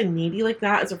don't want to say needy like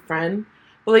that as a friend,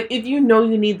 but, like, if you know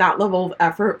you need that level of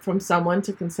effort from someone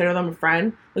to consider them a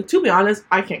friend, like, to be honest,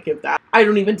 I can't give that. I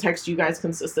don't even text you guys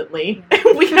consistently.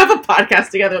 Yeah. We have a podcast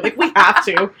together. Like, we have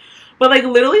to. But, like,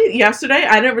 literally yesterday,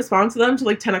 I didn't respond to them till,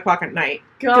 like, 10 o'clock at night.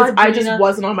 Because I just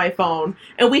wasn't on my phone.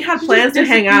 And we had plans to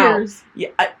hang out. Yeah,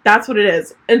 that's what it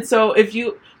is. And so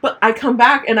but I come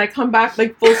back,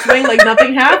 like, full swing, like,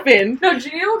 nothing happened. No,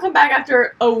 Janina will come back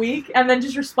after a week and then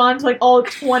just respond to, like, all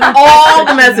 20. All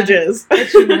the messages.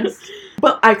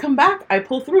 But I come back, I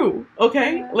pull through,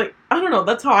 okay? Yeah. Like, I don't know,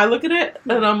 that's how I look at it.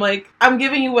 And I'm like, I'm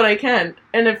giving you what I can.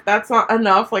 And if that's not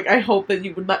enough, like, I hope that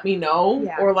you would let me know.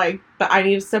 Yeah. Or, like, that I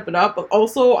need to step it up. But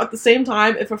also, at the same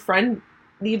time, if a friend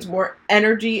needs more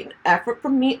energy and effort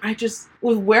from me, I just,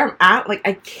 with where I'm at, like,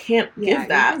 I can't give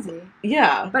that. You're busy.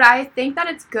 Yeah. But I think that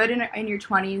it's good in your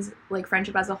 20s, like,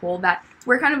 friendship as a whole, that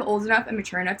we're kind of old enough and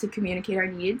mature enough to communicate our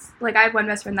needs. Like, I have one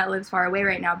best friend that lives far away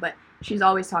right now, but she's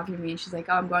always talking to me, and she's like,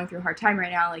 oh, I'm going through a hard time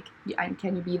right now, like,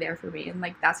 can you be there for me? And,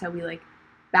 like, that's how we, like,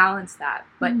 balance that.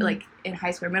 But, like, in high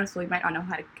school or middle school, you might not know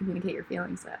how to communicate your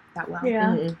feelings that well.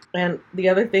 Yeah. Mm-hmm. And the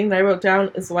other thing that I wrote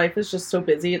down is life is just so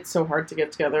busy, it's so hard to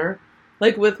get together.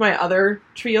 Like, with my other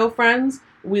trio friends,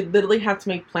 we literally have to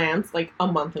make plans, like, a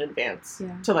month in advance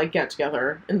to, like, get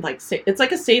together and, like, it's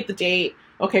like a save the date.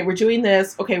 Okay, we're doing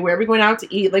this. Okay, where are we going out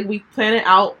to eat? Like, we plan it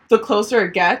out the closer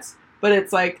it gets. But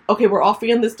it's like, okay, we're all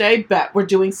free on this day, bet we're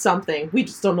doing something. We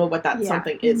just don't know what that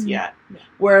something is yet. Yeah.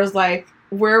 Whereas, like,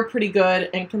 we're pretty good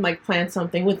and can, like, plan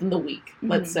something within the week,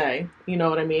 let's say. You know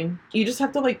what I mean? You just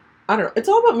have to, like, I don't know. It's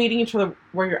all about meeting each other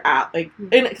where you're at. Like,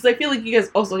 and because I feel like you guys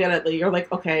also get it. Like, you're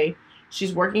like, okay,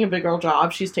 she's working a big girl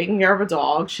job. She's taking care of a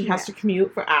dog. She has to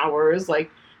commute for hours. Like,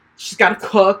 she's got to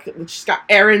cook. She's got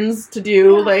errands to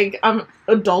do. Yeah. Like, I'm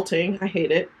adulting. I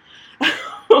hate it.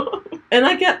 And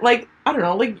I get, like, I don't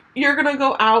know, like, you're gonna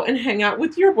go out and hang out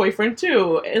with your boyfriend,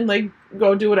 too, and, like,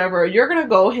 go do whatever. You're gonna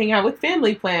go hang out with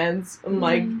family plans and,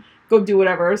 like, go do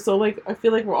whatever. So, like, I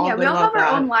feel like we're all we all have our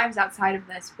own lives outside of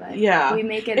this, but we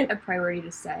make it a priority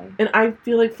to stay. And I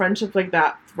feel like friendships like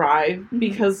that thrive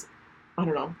because, I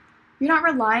don't know. You're not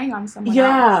relying on someone else.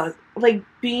 Yeah, like,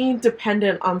 being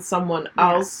dependent on someone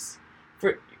else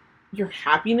for... your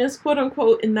happiness, quote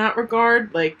unquote, in that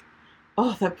regard, like,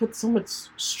 oh, that puts so much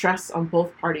stress on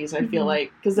both parties, I feel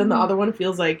like. Because then the other one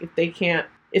feels like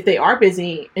if they are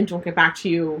busy and don't get back to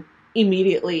you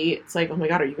immediately, it's like, oh my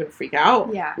God, are you going to freak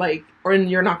out? Yeah. Like, or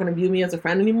you're not going to view me as a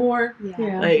friend anymore?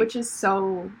 Yeah. Like, which is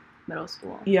so middle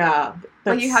school. Yeah.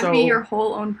 Like, you have to be your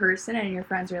whole own person, and your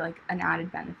friends are, like, an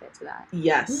added benefit to that.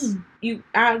 Yes. You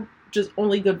add just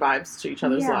only good vibes to each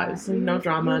other's lives. And no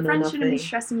drama, your no friends nothing. shouldn't be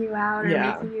stressing you out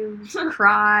or making you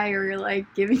cry or,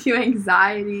 like, giving you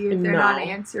anxiety if they're not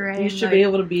answering. You should be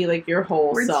able to be, like, your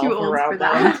whole self too old around for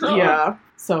that. Yeah.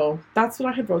 So that's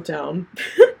what I had wrote down.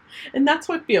 And that's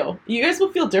how I feel. You guys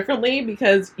will feel differently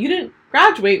because you didn't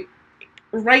graduate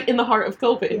right in the heart of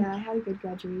COVID. Yeah, I had a good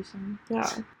graduation. Yeah.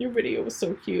 Your video was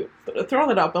so cute. Throw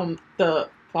that up on the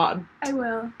pod. I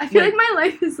will. I feel like my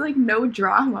life is, like, no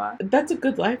drama. That's a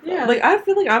good life. Yeah. Like, I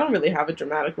feel like I don't really have a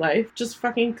dramatic life. Just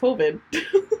fucking COVID.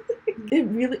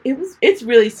 It's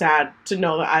really sad to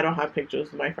know that I don't have pictures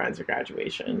of my friends at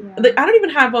graduation. Yeah. Like, I don't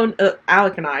even have one,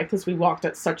 Alec and I, because we walked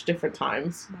at such different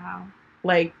times. Wow.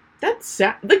 Like, that's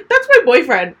sad. Like, that's my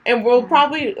boyfriend, and we'll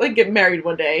probably, like, get married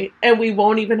one day, and we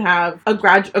won't even have a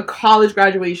college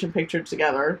graduation picture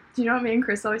together. Do you know what me and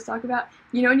Chris always talk about?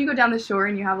 You know when you go down the shore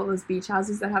and you have all those beach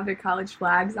houses that have their college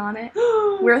flags on it?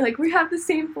 We're like, we have the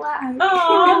same flag.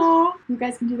 Oh, You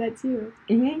guys can do that too.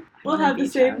 Mm-hmm. We'll have the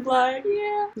same flag.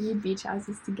 Yeah. We need beach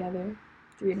houses together.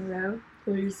 3 in a row.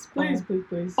 Please.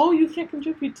 Oh, you can't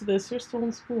contribute to this. You're still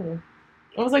in school.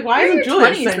 I was like, why You're isn't in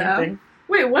your Julia 20s saying though. anything?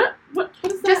 Wait, what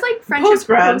is that? Just like friendship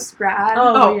post-grad.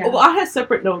 Oh, yeah. Well, I had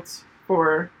separate notes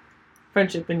for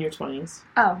friendship in your 20s.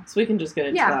 Oh. So we can just get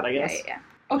into that, I guess. Yeah.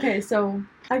 Okay, so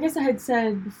I guess I had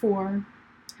said before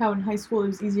how in high school it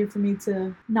was easier for me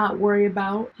to not worry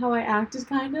about how I acted,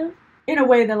 kind of. In a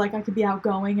way that, like, I could be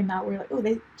outgoing and not worry, like,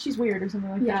 oh, she's weird or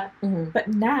something like that. Mm-hmm. But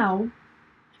now,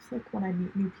 I feel like when I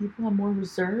meet new people, I'm more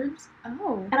reserved.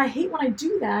 Oh. And I hate when I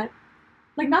do that.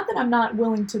 Like, not that I'm not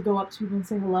willing to go up to people and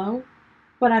say hello,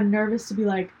 but I'm nervous to be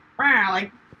like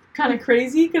kind of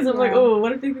crazy, because I'm like, oh,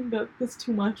 what if they think that that's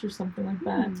too much or something like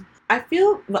that? I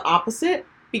feel the opposite,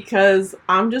 because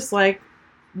I'm just like,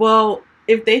 well,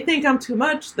 if they think I'm too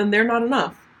much, then they're not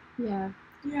enough. Yeah.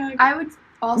 Yeah. I would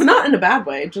also... But not in a bad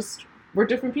way, just we're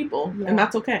different people, Yeah. and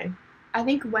that's okay. I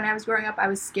think when I was growing up, I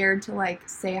was scared to, like,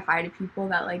 say hi to people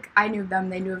that, like, I knew of them,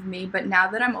 they knew of me, but now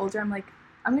that I'm older, I'm like,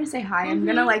 I'm gonna say hi, I'm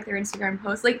gonna like their Instagram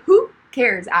posts. Like, who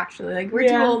cares, actually? Like, we're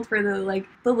too old for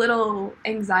the little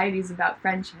anxieties about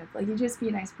friendship. Like, you just be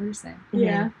a nice person.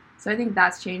 Yeah. So I think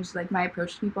that's changed, like, my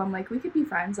approach to people. I'm like, we could be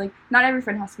friends. Like, not every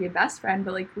friend has to be a best friend,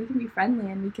 but, like, we can be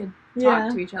friendly and we could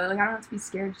talk to each other. Like, I don't have to be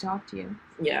scared to talk to you.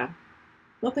 Yeah.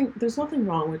 There's nothing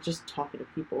wrong with just talking to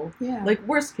people. Yeah. Like,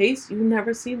 worst case, you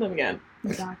never see them again.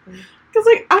 Exactly. Because,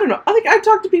 like, I don't know. Like, I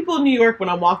talk to people in New York when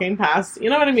I'm walking past. You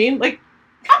know what I mean? Like,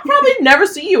 I'll probably never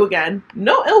see you again.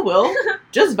 No ill will.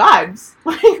 Just vibes.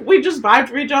 Like, we just vibe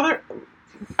for each other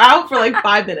out for, like,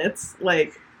 5 minutes.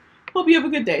 Like, hope you have a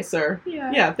good day, sir.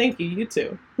 Yeah. Yeah, thank you. You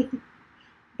too.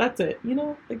 That's it. You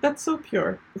know? Like, that's so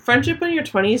pure. Friendship in your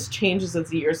 20s changes as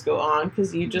the years go on,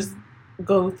 because you just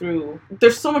go through...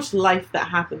 There's so much life that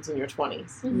happens in your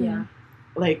 20s. Yeah.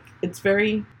 Like, it's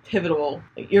very pivotal.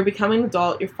 Like, you're becoming an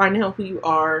adult. You're finding out who you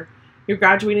are. You're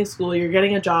graduating school, you're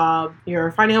getting a job,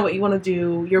 you're finding out what you want to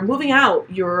do, you're moving out,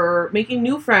 you're making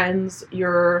new friends,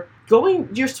 you're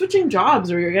switching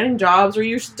jobs, or you're getting jobs, or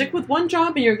you stick with one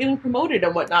job and you're getting promoted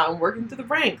and whatnot and working through the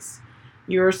ranks.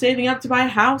 You're saving up to buy a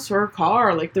house or a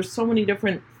car. Like, there's so many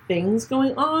different things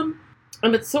going on.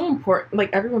 And it's so important, like,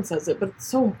 everyone says it, but it's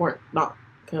so important not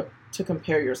to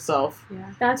compare yourself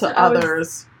to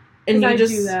others. And you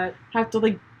just have to,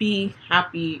 like, be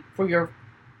happy for your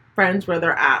friends where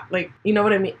they're at. Like, you know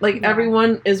what I mean? Like,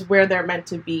 everyone is where they're meant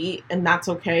to be, and that's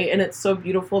okay. And it's so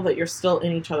beautiful that you're still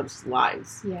in each other's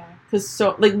lives. Yeah. Because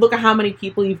so, like, look at how many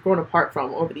people you've grown apart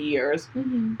from over the years.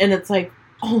 Mm-hmm. And it's like,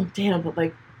 oh, damn, but,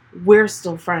 like, we're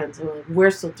still friends. And, like,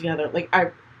 we're still together. Like,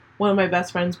 one of my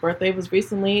best friend's birthday was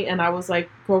recently, and I was like,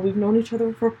 girl, we've known each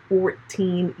other for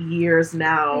 14 years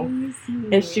now. Crazy.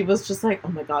 And she was just like, oh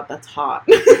my God, that's hot.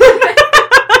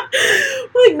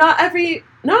 Like,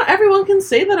 not everyone can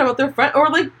say that about their friend, or,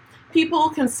 like, people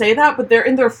can say that, but they're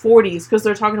in their 40s because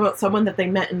they're talking about someone that they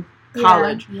met in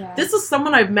college. Yeah. This is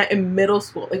someone I've met in middle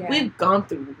school. Like, we've gone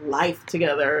through life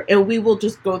together, and we will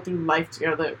just go through life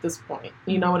together at this point.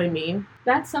 You know what I mean?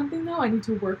 That's something, though, I need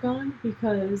to work on,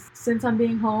 because since I'm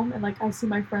being home and, like, I see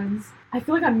my friends, I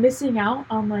feel like I'm missing out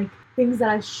on, like, things that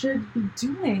I should be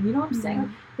doing. You know what I'm saying? Like,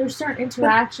 there's certain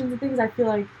interactions and things I feel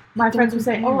like my friends would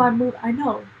say, oh, I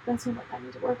know. That's what, like, I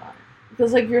need to work on it.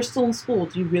 Because, like, you're still in school.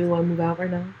 Do you really want to move out right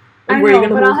now? I where know, you're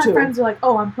gonna but I'll move have to. friends who are like,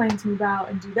 oh, I'm planning to move out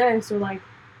and do this, or like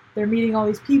they're meeting all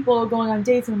these people, going on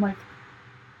dates, and I'm like,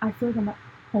 I feel like I'm a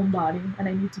homebody and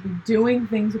I need to be doing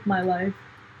things with my life.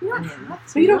 You don't have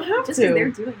to. But you don't have just to. because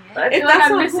they're doing it. But I feel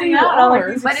like I'm missing out on like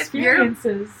these but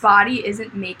experiences. If your body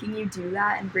isn't making you do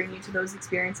that and bring you to those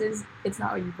experiences, it's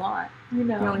not what you want. You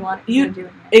know. You only want it because you're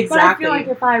doing it. Exactly. But I feel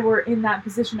like if I were in that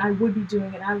position, I would be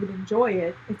doing it. I would enjoy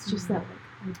it. It's just that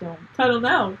like I don't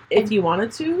know. If you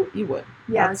wanted to, you would.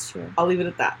 Yeah, that's true. I'll leave it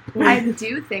at that. I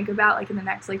do think about like in the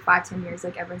next like 5-10 years,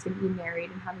 like everyone's gonna be married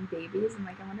and having babies, and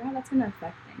like I wonder how that's gonna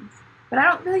affect things. But I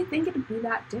don't really think it'd be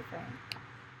that different.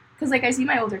 Because, like, I see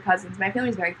my older cousins. My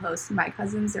family's very close. My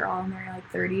cousins, they're all in their, like,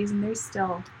 30s, and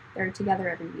they're together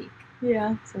every week.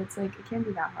 Yeah. So it's, like, it can't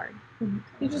be that hard.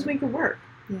 You just make it work.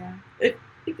 Yeah.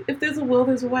 If there's a will,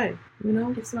 there's a way. You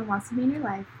know? If someone wants to be in your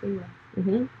life, they will.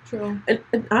 Mm-hmm. True. And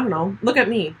I don't know. Look at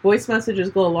me. Voice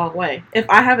messages go a long way. If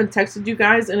I haven't texted you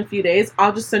guys in a few days,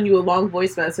 I'll just send you a long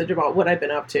voice message about what I've been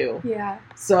up to. Yeah.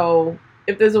 So,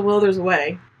 if there's a will, there's a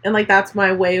way. And, like, that's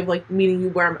my way of, like, meeting you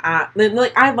where I'm at. And,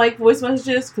 like, I like voice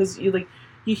messages because you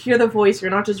hear the voice, you're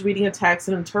not just reading a text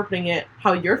and interpreting it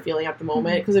how you're feeling at the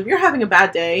moment. Because if you're having a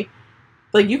bad day,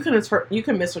 like, you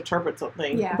can misinterpret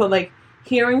something. Yeah. But, like,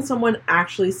 hearing someone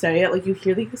actually say it, like, you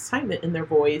hear the excitement in their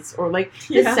voice, or, like,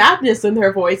 the sadness in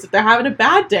their voice if they're having a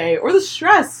bad day, or the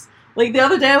stress. Like, the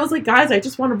other day I was like, guys, I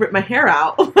just want to rip my hair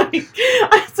out. Like,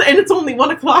 and it's only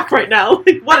 1 o'clock right now.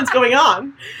 Like, what is going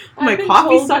on? My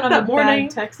coffee sucked that morning. I'm a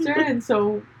bad texter, and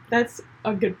so that's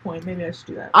a good point. Maybe I should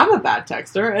do that. I'm a bad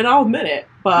texter, and I'll admit it.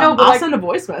 But I'll like, send a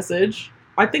voice message.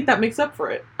 I think that makes up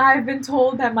for it. I've been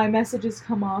told that my messages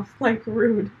come off, like,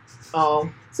 rude.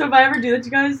 Oh. So if I ever do that to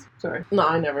you guys, sorry. No,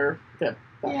 I never get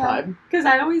that vibe. Because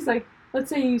I always, like, let's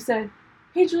say you said,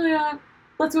 hey, Julia,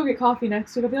 let's go get coffee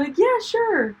next week. I'll be like, yeah,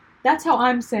 sure. That's how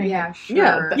I'm saying. Yeah,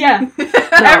 sure. Yeah. No,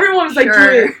 Everyone's like,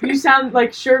 sure. Julia, you sound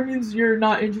like sure means you're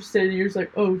not interested. And you're just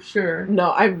like, oh, sure.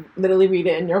 No, I literally read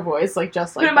it in your voice, like,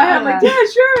 just like but in my head, I'm like, yeah,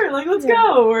 sure. Like, let's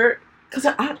go. Or because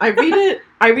I read it,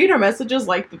 I read our messages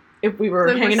like if we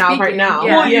were hanging out right now.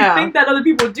 Yeah. Well, you think that other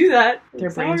people do that. Their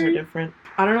brains are different.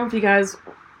 I don't know if you guys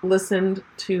listened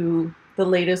to the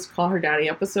latest Call Her Daddy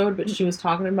episode, but she was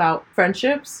talking about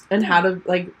friendships and how to,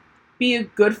 like, be a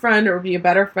good friend or be a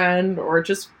better friend, or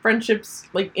just friendships,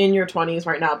 like, in your 20s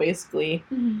right now, basically.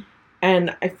 Mm-hmm.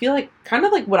 And I feel like kind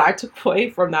of like what I took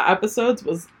away from that episode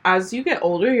was as you get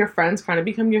older, your friends kind of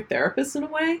become your therapists in a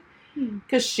way.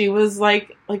 Because she was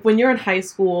like when you're in high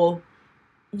school,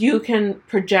 you can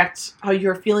project how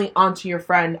you're feeling onto your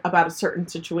friend about a certain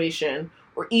situation,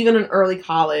 or even in early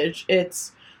college,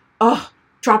 it's, oh,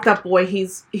 drop that boy,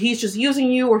 he's just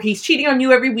using you, or he's cheating on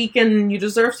you every weekend and you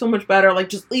deserve so much better, like,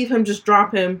 just leave him, just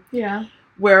drop him. Yeah.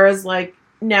 Whereas, like,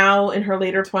 now in her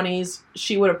later 20s,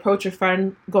 she would approach a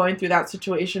friend going through that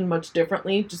situation much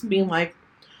differently, just being like,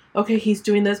 okay, he's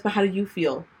doing this, but how do you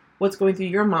feel? What's going through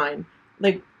your mind?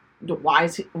 Like,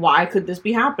 why could this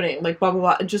be happening? Like, blah, blah,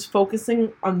 blah. And just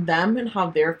focusing on them and how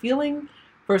they're feeling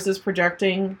versus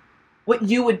projecting what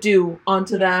you would do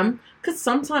onto them. Because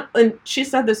sometimes, and she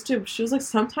said this too, she was like,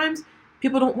 sometimes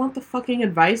people don't want the fucking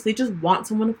advice. They just want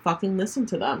someone to fucking listen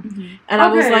to them. Mm-hmm. And I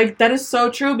was like, that is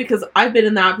so true, because I've been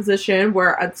in that position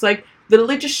where it's like,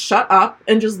 literally just shut up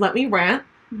and just let me rant.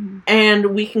 Mm-hmm. And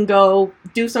we can go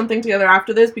do something together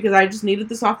after this, because I just needed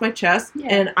this off my chest,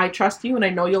 and I trust you and I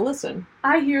know you'll listen.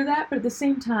 I hear that, but at the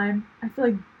same time, I feel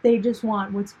like they just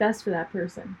want what's best for that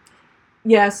person.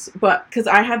 Yes, but because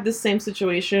I had this same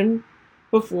situation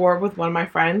before with one of my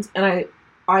friends, and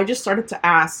I just started to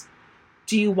ask,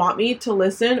 do you want me to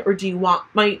listen, or do you want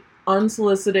my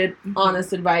unsolicited,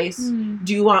 honest advice? Mm-hmm.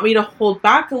 Do you want me to hold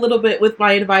back a little bit with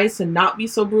my advice and not be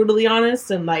so brutally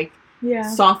honest and, like,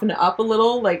 soften it up a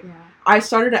little? Like, I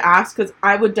started to ask, because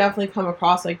I would definitely come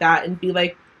across like that and be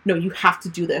like, no, you have to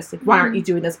do this. Like, why aren't you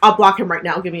doing this? I'll block him right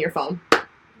now. Give me your phone.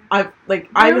 I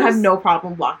have no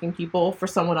problem blocking people for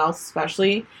someone else,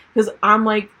 especially, because I'm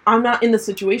like, I'm not in the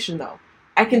situation, though.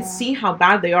 I can see how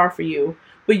bad they are for you,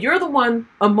 but you're the one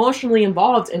emotionally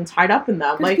involved and tied up in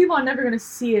them. Because people are never going to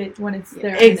see it when it's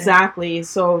there. Exactly.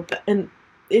 So, and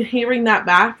in hearing that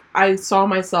back, I saw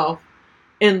myself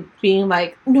in being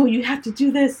like, no, you have to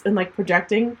do this, and, like,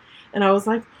 projecting. And I was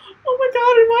like, oh my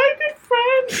God, am I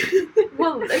a good friend?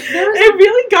 Well, like, it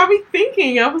really got me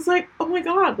thinking. I was like, oh my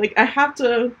God, like, I have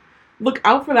to look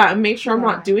out for that and make sure I'm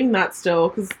not doing that still,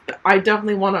 because I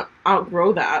definitely want to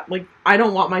outgrow that. Like, I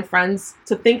don't want my friends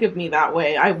to think of me that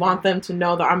way. I want them to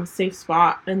know that I'm a safe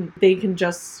spot and they can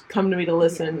just come to me to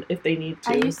listen if they need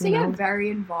to. I used to get very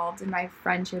involved in my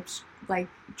friendships, like,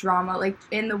 drama, like,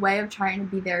 in the way of trying to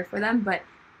be there for them, but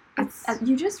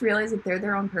You just realize that they're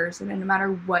their own person, and no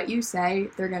matter what you say,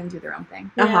 they're gonna do their own thing.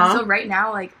 Uh-huh. So right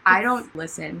now, like, I don't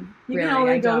listen. You really, can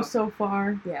only I go don't. so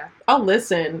far. Yeah. I'll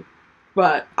listen,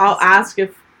 but I'll ask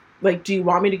if, like, do you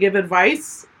want me to give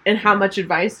advice? And how much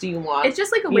advice do you want? It's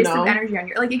just like a waste of energy on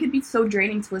your, like, it could be so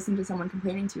draining to listen to someone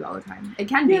complaining to you all the time. It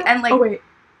can be. And like,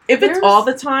 if it's all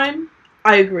the time,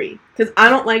 I agree. Because I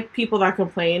don't like people that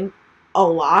complain a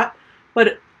lot.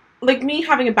 But like me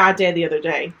having a bad day the other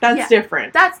day, that's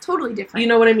different. That's totally different. You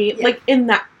know what I mean? Yeah. Like in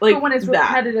that, like, but when it's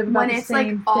repetitive, when it's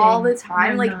like all the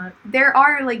time, like there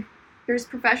are like there's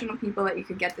professional people that you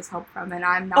could get this help from, and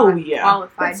I'm not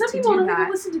qualified but some to people do don't that.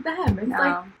 even listen to them. It's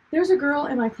like there's a girl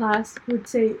in my class who would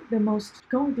say the most,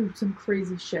 going through some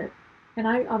crazy shit. And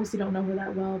I obviously don't know her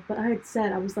that well, but I had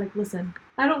said, I was like, listen,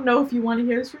 I don't know if you want to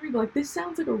hear this from me, but like, this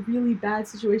sounds like a really bad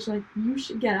situation. Like, you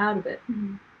should get out of it.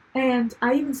 Mm-hmm. And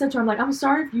I even said to her, I'm like, I'm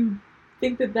sorry if you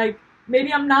think that, like,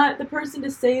 maybe I'm not the person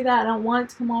to say that. I don't want it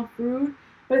to come off rude.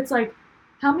 But it's like,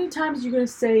 how many times are you going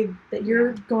to say that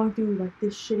you're going through, like,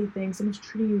 this shitty thing? Someone's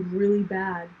treating you really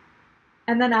bad.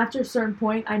 And then after a certain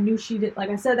point, I knew she didn't, like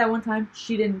I said that one time,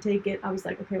 she didn't take it. I was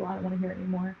like, okay, well, I don't want to hear it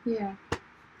anymore. Yeah.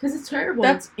 Because it's terrible.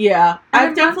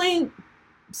 I've definitely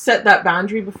set that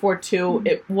boundary before, too,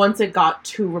 once it got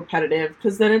too repetitive.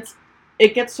 Because then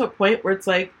it gets to a point where it's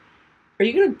like, are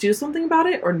you going to do something about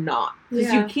it or not?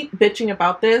 Because you keep bitching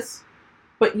about this,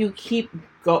 but you keep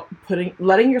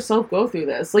letting yourself go through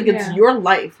this. Like, it's your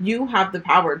life. You have the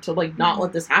power to, like, not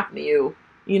let this happen to you.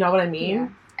 You know what I mean? Yeah.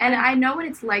 And I know what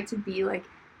it's like to be, like,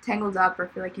 tangled up or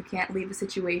feel like you can't leave a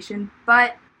situation,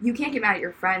 but you can't get mad at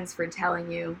your friends for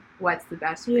telling you what's the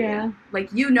best for you. Like,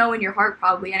 you know in your heart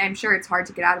probably, and I'm sure it's hard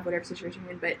to get out of whatever situation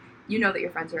you're in, but you know that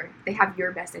your friends they have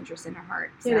your best interest in their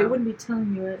heart. So. Yeah, they wouldn't be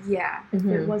telling you it. Yeah. If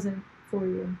it wasn't for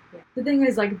you. Yeah. The thing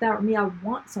is, like, if that were me, I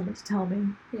want someone to tell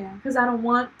me. Yeah. Because I don't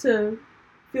want to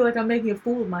feel like I'm making a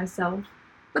fool of myself.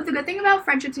 But the good thing about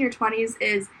friendships in your 20s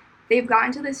is they've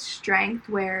gotten to this strength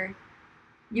where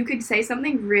you could say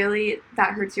something really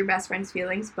that hurts your best friend's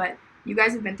feelings, but you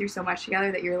guys have been through so much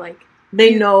together that you're like...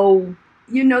 They know...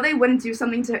 You know they wouldn't do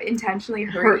something to intentionally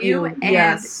hurt you,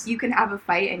 and you can have a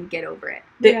fight and get over it.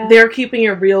 They're keeping it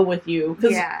real with you.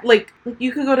 Because, like,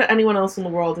 you could go to anyone else in the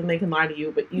world and they can lie to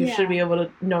you, but you should be able to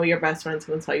know your best friend's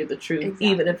going to tell you the truth,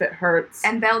 even if it hurts.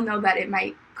 And they'll know that it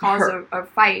might cause a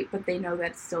fight, but they know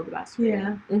that's still the best for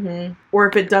you. Mm-hmm. Or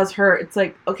if it does hurt, it's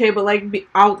like, okay, but, like,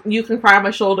 you can cry on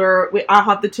my shoulder, I'll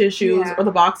have the tissues, or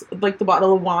the box, like, the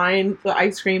bottle of wine, the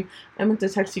ice cream. I meant to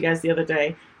text you guys the other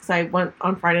day. Because I went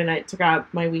on Friday night to grab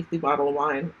my weekly bottle of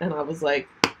wine, and I was like,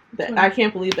 I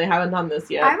can't believe they haven't done this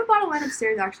yet. I have a bottle of wine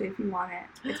upstairs, actually, if you want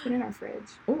it. It's been in our fridge.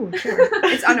 Oh, sure.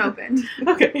 It's unopened.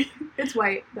 Okay. It's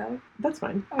white, though. That's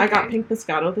fine. Okay. I got pink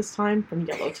Moscato this time from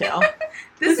Yellowtail.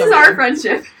 This is our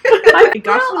friendship. I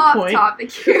got to the off point.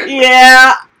 Topic here.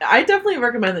 Yeah. I definitely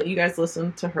recommend that you guys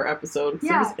listen to her episode.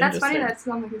 Yeah, that's funny that's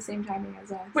on like the same timing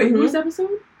as us. Wait, whose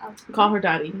episode? Call Her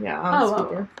Daddy.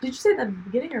 Yeah. Did you say that at the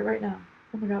beginning or right now?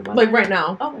 Oh my god. Like right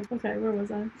now. Oh, okay. Where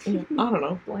was I? I don't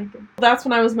know. Blanking. That's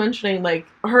when I was mentioning, like,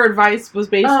 her advice was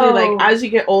basically, like, as you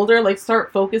get older, like,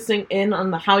 start focusing in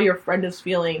on how your friend is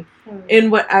feeling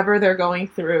in whatever they're going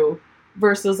through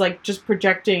versus, like, just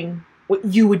projecting what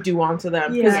you would do onto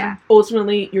them. Because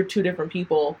ultimately, you're two different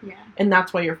people. Yeah. And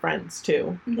that's why you're friends,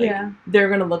 too. Like, they're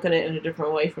going to look at it in a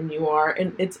different way from you are.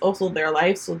 And it's also their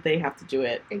life, so they have to do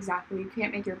it. Exactly. You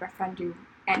can't make your friend do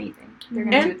anything. They're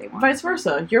gonna do what they want. Vice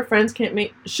versa. Your friends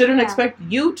shouldn't expect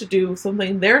you to do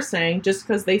something they're saying just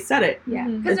because they said it. Yeah.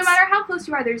 Because no matter how close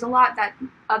you are, there's a lot that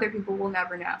other people will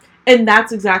never know. And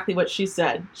that's exactly what she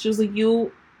said. She was like,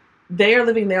 they are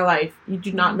living their life. You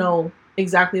do not know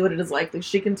exactly what it is like. Like,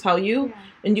 she can tell you,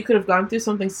 and you could have gone through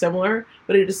something similar,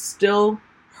 but it is still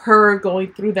her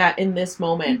going through that in this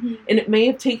moment. And it may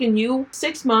have taken you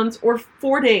 6 months or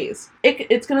 4 days.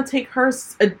 It's going to take her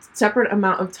a separate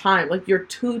amount of time. Like, you're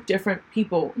two different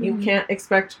people. You can't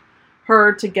expect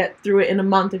her to get through it in a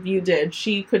month if you did.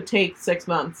 She could take 6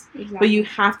 months. Exactly.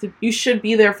 But you should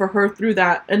be there for her through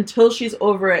that until she's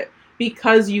over it,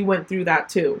 because you went through that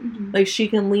too. Like, she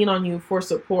can lean on you for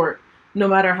support no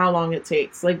matter how long it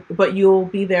takes. Like, but you'll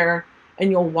be there and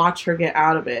you'll watch her get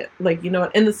out of it. Like, you know,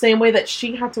 in the same way that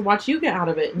she had to watch you get out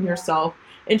of it in yourself.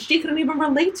 And she couldn't even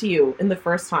relate to you in the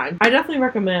first time. I definitely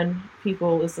recommend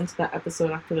people listen to that episode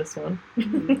after this one.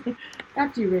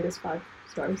 After you rate us 5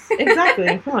 stars.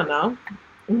 Exactly. Come on now.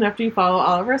 And after you follow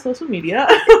all of our social media.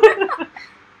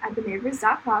 At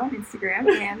theneighbors.pod on Instagram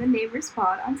and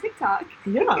theneighborspod on TikTok.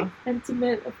 Yeah. And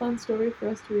submit a fun story for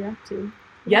us to react to.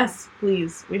 Yes,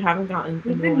 please. We haven't gotten.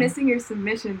 We've been missing your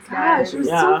submissions, guys. Gosh, it was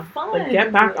so fun. Like,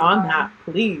 get back on that,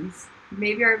 please.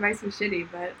 maybe our advice was shitty,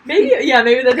 but maybe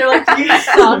that they're like, you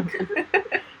suck.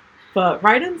 But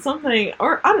write in something,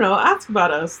 or I don't know, ask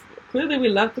about us. Clearly, we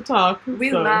love to talk.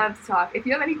 We love to talk. If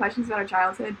you have any questions about our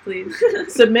childhood, please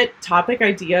submit topic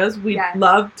ideas. We'd Yes.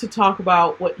 love to talk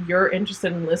about what you're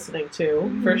interested in listening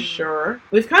to, for sure.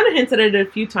 We've kind of hinted at it a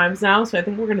few times now, so I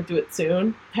think we're going to do it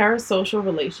soon. Parasocial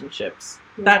relationships.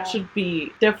 Yeah. That should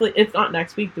be definitely, if not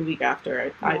next week, the week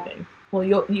after, I think. Well,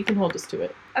 you can hold us to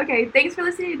it. Okay, thanks for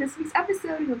listening to this week's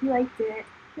episode. Hope you liked it.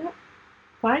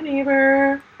 Bye,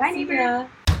 neighbor. Bye, See neighbor. ya.